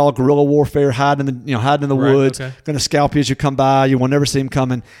going to be all guerrilla warfare, hiding in the woods, going to scalp you as you come by. You will never see him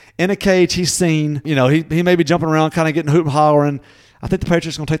coming. In a cage, he's seen. He may be jumping around, kind of getting hoop and hollering. I think the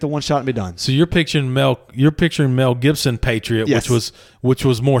Patriots are going to take the one shot and be done. So you're picturing Mel Gibson Patriot, Yes. which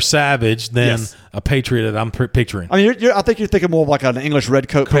was more savage than Yes. a Patriot that I'm picturing. I mean, I think you're thinking more of like an English red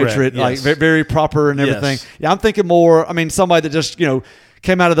coat Correct, Patriot, like yes. very proper and everything. Yes. Yeah, I'm thinking more. I mean, somebody that just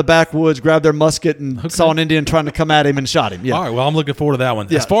came out of the backwoods, grabbed their musket, and saw an Indian trying to come at him and shot him. Yeah. All right, well, I'm looking forward to that one.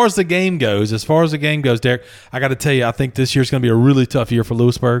 Yeah. As far as the game goes, Derek, I got to tell you, I think this year's going to be a really tough year for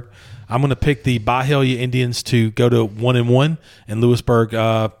Lewisburg. I'm going to pick the Byhalia Indians to go to 1-1, and Lewisburg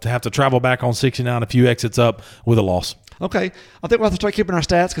to have to travel back on 69 a few exits up with a loss. Okay, I think we'll have to start keeping our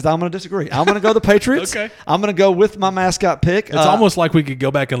stats because I'm going to disagree. I'm going to go the Patriots. Okay. I'm going to go with my mascot pick. It's almost like we could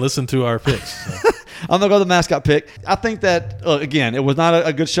go back and listen to our picks. So. I'm going to go the mascot pick. I think that, again, it was not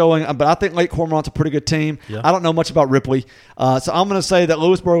a good showing, but I think Lake Cormorant's a pretty good team. Yeah. I don't know much about Ripley. So I'm going to say that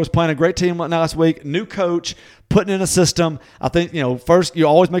Lewisburg was playing a great team last week. New coach, putting in a system. I think, first, you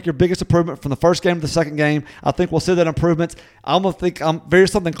always make your biggest improvement from the first game to the second game. I think we'll see that improvements. I'm going to think very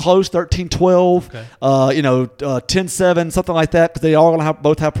something close, 13-12, Okay. 10-7, something like that, because they are going to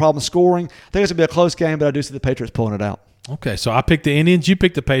both have problems scoring. I think it's going to be a close game, but I do see the Patriots pulling it out. Okay, so I picked the Indians. You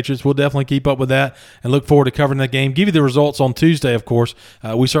picked the Patriots. We'll definitely keep up with that and look forward to covering that game. Give you the results on Tuesday, of course.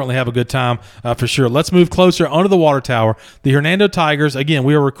 We certainly have a good time for sure. Let's move closer under the water tower. The Hernando Tigers, again,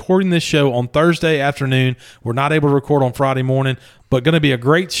 we are recording this show on Thursday afternoon. We're not able to record on Friday morning, but going to be a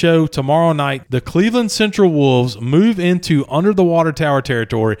great show tomorrow night. The Cleveland Central Wolves move into under the water tower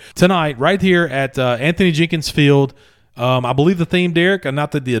territory tonight right here at Anthony Jenkins Field. I believe the theme, Derek, and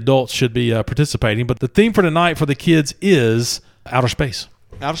not that the adults should be participating, but the theme for tonight for the kids is outer space.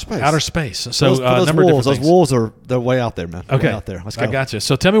 Outer space. Outer space. So those number Wolves, of different those things. Wolves they're way out there, man. They're Okay, way out there. Let's go. I got you.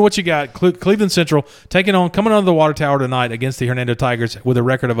 So tell me what you got. Cleveland Central coming under the water tower tonight against the Hernando Tigers with a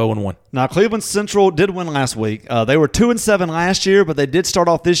record of 0-1. Now, Cleveland Central did win last week. They were 2-7 last year, but they did start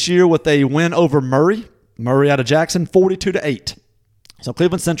off this year with a win over Murray out of Jackson, 42-8. So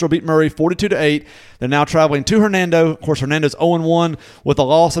Cleveland Central beat Murray 42-8. They're now traveling to Hernando. Of course, Hernando's 0-1 with a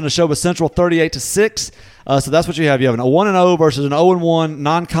loss in Neshoba Central 38-6. So that's what you have. You have an 1-0 versus an 0-1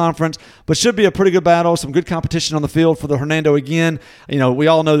 non-conference, but should be a pretty good battle. Some good competition on the field for the Hernando again. We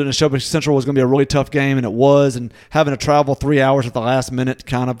all know that Neshoba Central was going to be a really tough game, and it was. And having to travel 3 hours at the last minute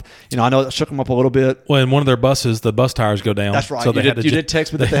kind of, I know it shook them up a little bit. Well, in one of their buses, the bus tires go down. That's right. So You did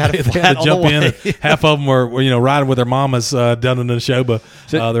text me that they had a flat on the jump in. way. And half of them were riding with their mamas down in Neshoba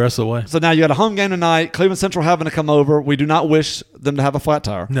the rest of the way. So now you got a home game tonight. Cleveland Central having to come over. We do not wish them to have a flat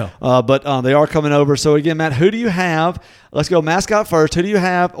tire. No. But they are coming over. So again, Matt, who do you have? Let's go mascot first. Who do you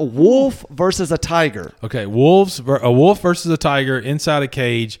have? A wolf versus a tiger. Okay, a wolf versus a tiger inside a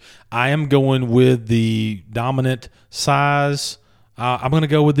cage. I am going with the dominant size. I'm going to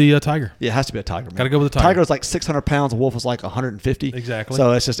go with the tiger. Yeah, it has to be a tiger, man. Got to go with the tiger. Tiger is like 600 pounds. A wolf is like 150. Exactly.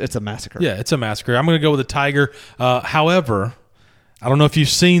 So it's a massacre. Yeah, it's a massacre. I'm going to go with the tiger. However, I don't know if you've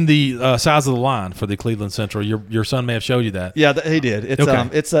seen the size of the line for the Cleveland Central. Your son may have showed you that. Yeah, he did. It's Okay.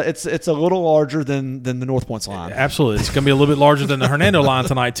 it's a little larger than the North Point's line. Absolutely. It's going to be a little bit larger than the Hernando line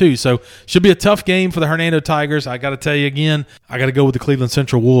tonight, too. So, should be a tough game for the Hernando Tigers. I got to tell you again, I got to go with the Cleveland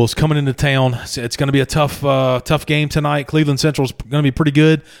Central Wolves coming into town. It's going to be a tough game tonight. Cleveland Central's going to be pretty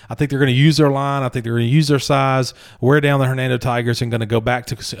good. I think they're going to use their line. I think they're going to use their size, wear down the Hernando Tigers, and going to go back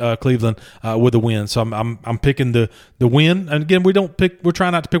to Cleveland with a win. So, I'm picking the win. And again, we're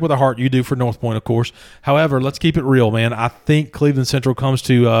trying not to pick with our heart. You do for North Point, of course. However, let's keep it real, man. I think Cleveland Central comes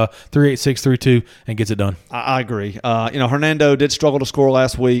to 3-8-6-3-2 and gets it done. I agree. Hernando did struggle to score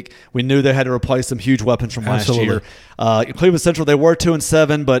last week. We knew they had to replace some huge weapons from last year. Cleveland Central, they were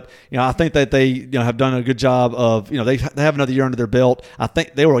 2-7, but I think that they have done a good job of they have another year under their belt. I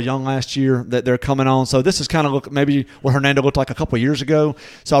think they were young last year that they're coming on. So this is kind of maybe what Hernando looked like a couple of years ago.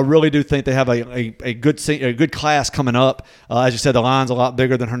 So I really do think they have a good class coming up. As you said, the line's a lot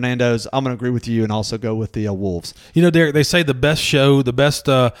bigger than Hernando's. I'm going to agree with you and also go with the Wolves. Derek, they say the best show, the best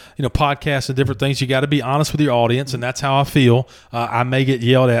podcast and different things, you got to be honest with your audience, and that's how I feel. I may get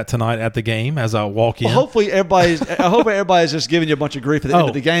yelled at tonight at the game as I walk in. Well, hopefully everybody's just giving you a bunch of grief at the end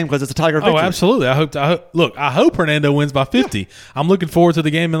of the game because it's a Tiger victory. Oh, absolutely. I hope Hernando wins by 50. Yeah. I'm looking forward to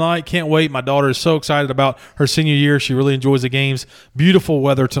the game tonight. Can't wait. My daughter is so excited about her senior year. She really enjoys the games. Beautiful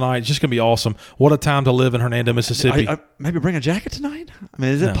weather tonight. It's just going to be awesome. What a time to live in Hernando, Mississippi. Maybe bring a jacket tonight? I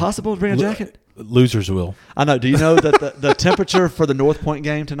mean, is it possible to bring a jacket? Losers will. I know. Do you know that the temperature for the North Point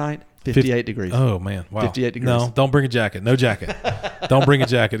game tonight? 58 degrees. Oh, man. Wow. 58 degrees. No, don't bring a jacket. No jacket. Don't bring a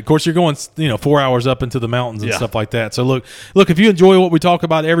jacket. Of course, you're going 4 hours up into the mountains and stuff like that. So, look, if you enjoy what we talk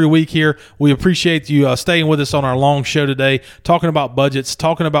about every week here, we appreciate you staying with us on our long show today, talking about budgets,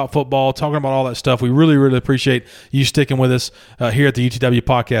 talking about football, talking about all that stuff. We really, really appreciate you sticking with us here at the UTW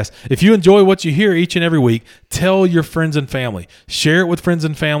Podcast. If you enjoy what you hear each and every week, tell your friends and family. Share it with friends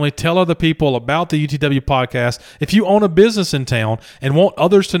and family. Tell other people about the UTW podcast. If you own a business in town and want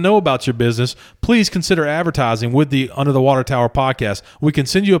others to know about your business, please consider advertising with the Under the Water Tower podcast. We can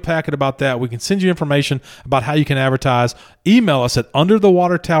send you a packet about that. We can send you information about how you can advertise. Email us at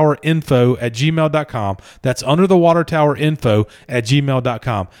underthewatertowerinfo@gmail.com. That's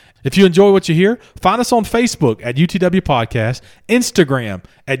underthewatertowerinfo@gmail.com. If you enjoy what you hear, find us on Facebook at UTW Podcast, Instagram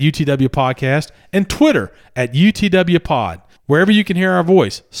at UTW Podcast, and Twitter at UTW Pod. Wherever you can hear our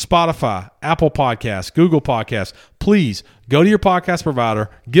voice, Spotify, Apple Podcasts, Google Podcasts, please go to your podcast provider,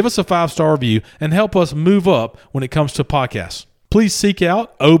 give us a 5-star review, and help us move up when it comes to podcasts. Please seek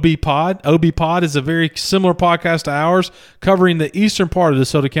out OB Pod. OB Pod is a very similar podcast to ours, covering the eastern part of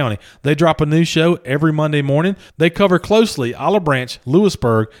DeSoto County. They drop a new show every Monday morning. They cover closely Olive Branch,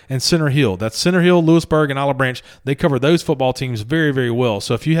 Lewisburg, and Center Hill. That's Center Hill, Lewisburg, and Olive Branch. They cover those football teams very, very well.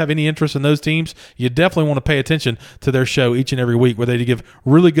 So if you have any interest in those teams, you definitely want to pay attention to their show each and every week, where they give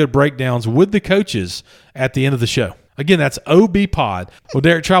really good breakdowns with the coaches at the end of the show. Again, that's OB Pod. Well,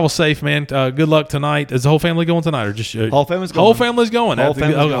 Derek, travel safe, man. Good luck tonight. Is the whole family going tonight, or just whole family's going? Whole family's going.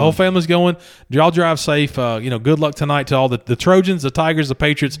 Whole family's going. Y'all drive safe. Good luck tonight to all the Trojans, the Tigers, the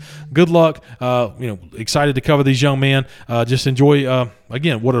Patriots. Good luck. Excited to cover these young men. Just enjoy.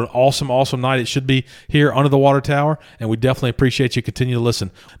 Again, what an awesome night it should be here under the Water Tower, and we definitely appreciate you continue to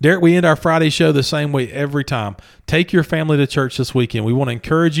listen. Derek, we end our Friday show the same way every time. Take your family to church this weekend. We want to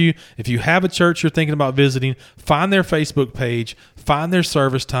encourage you, if you have a church you're thinking about visiting, find their Facebook page, find their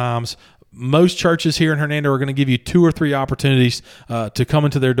service times. Most churches here in Hernando are going to give you 2 or 3 opportunities to come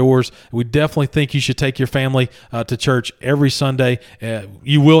into their doors. We definitely think you should take your family to church every Sunday.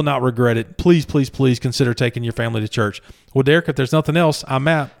 You will not regret it. Please, please, please consider taking your family to church. Well, Derek, if there's nothing else, I'm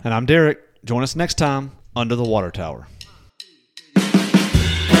Matt. And I'm Derek. Join us next time under the Water Tower.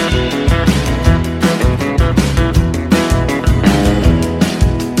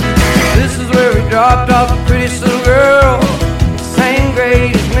 This is where we dropped off the prettiest little girl, same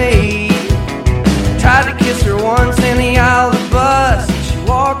grade as me. Tried to kiss her once and the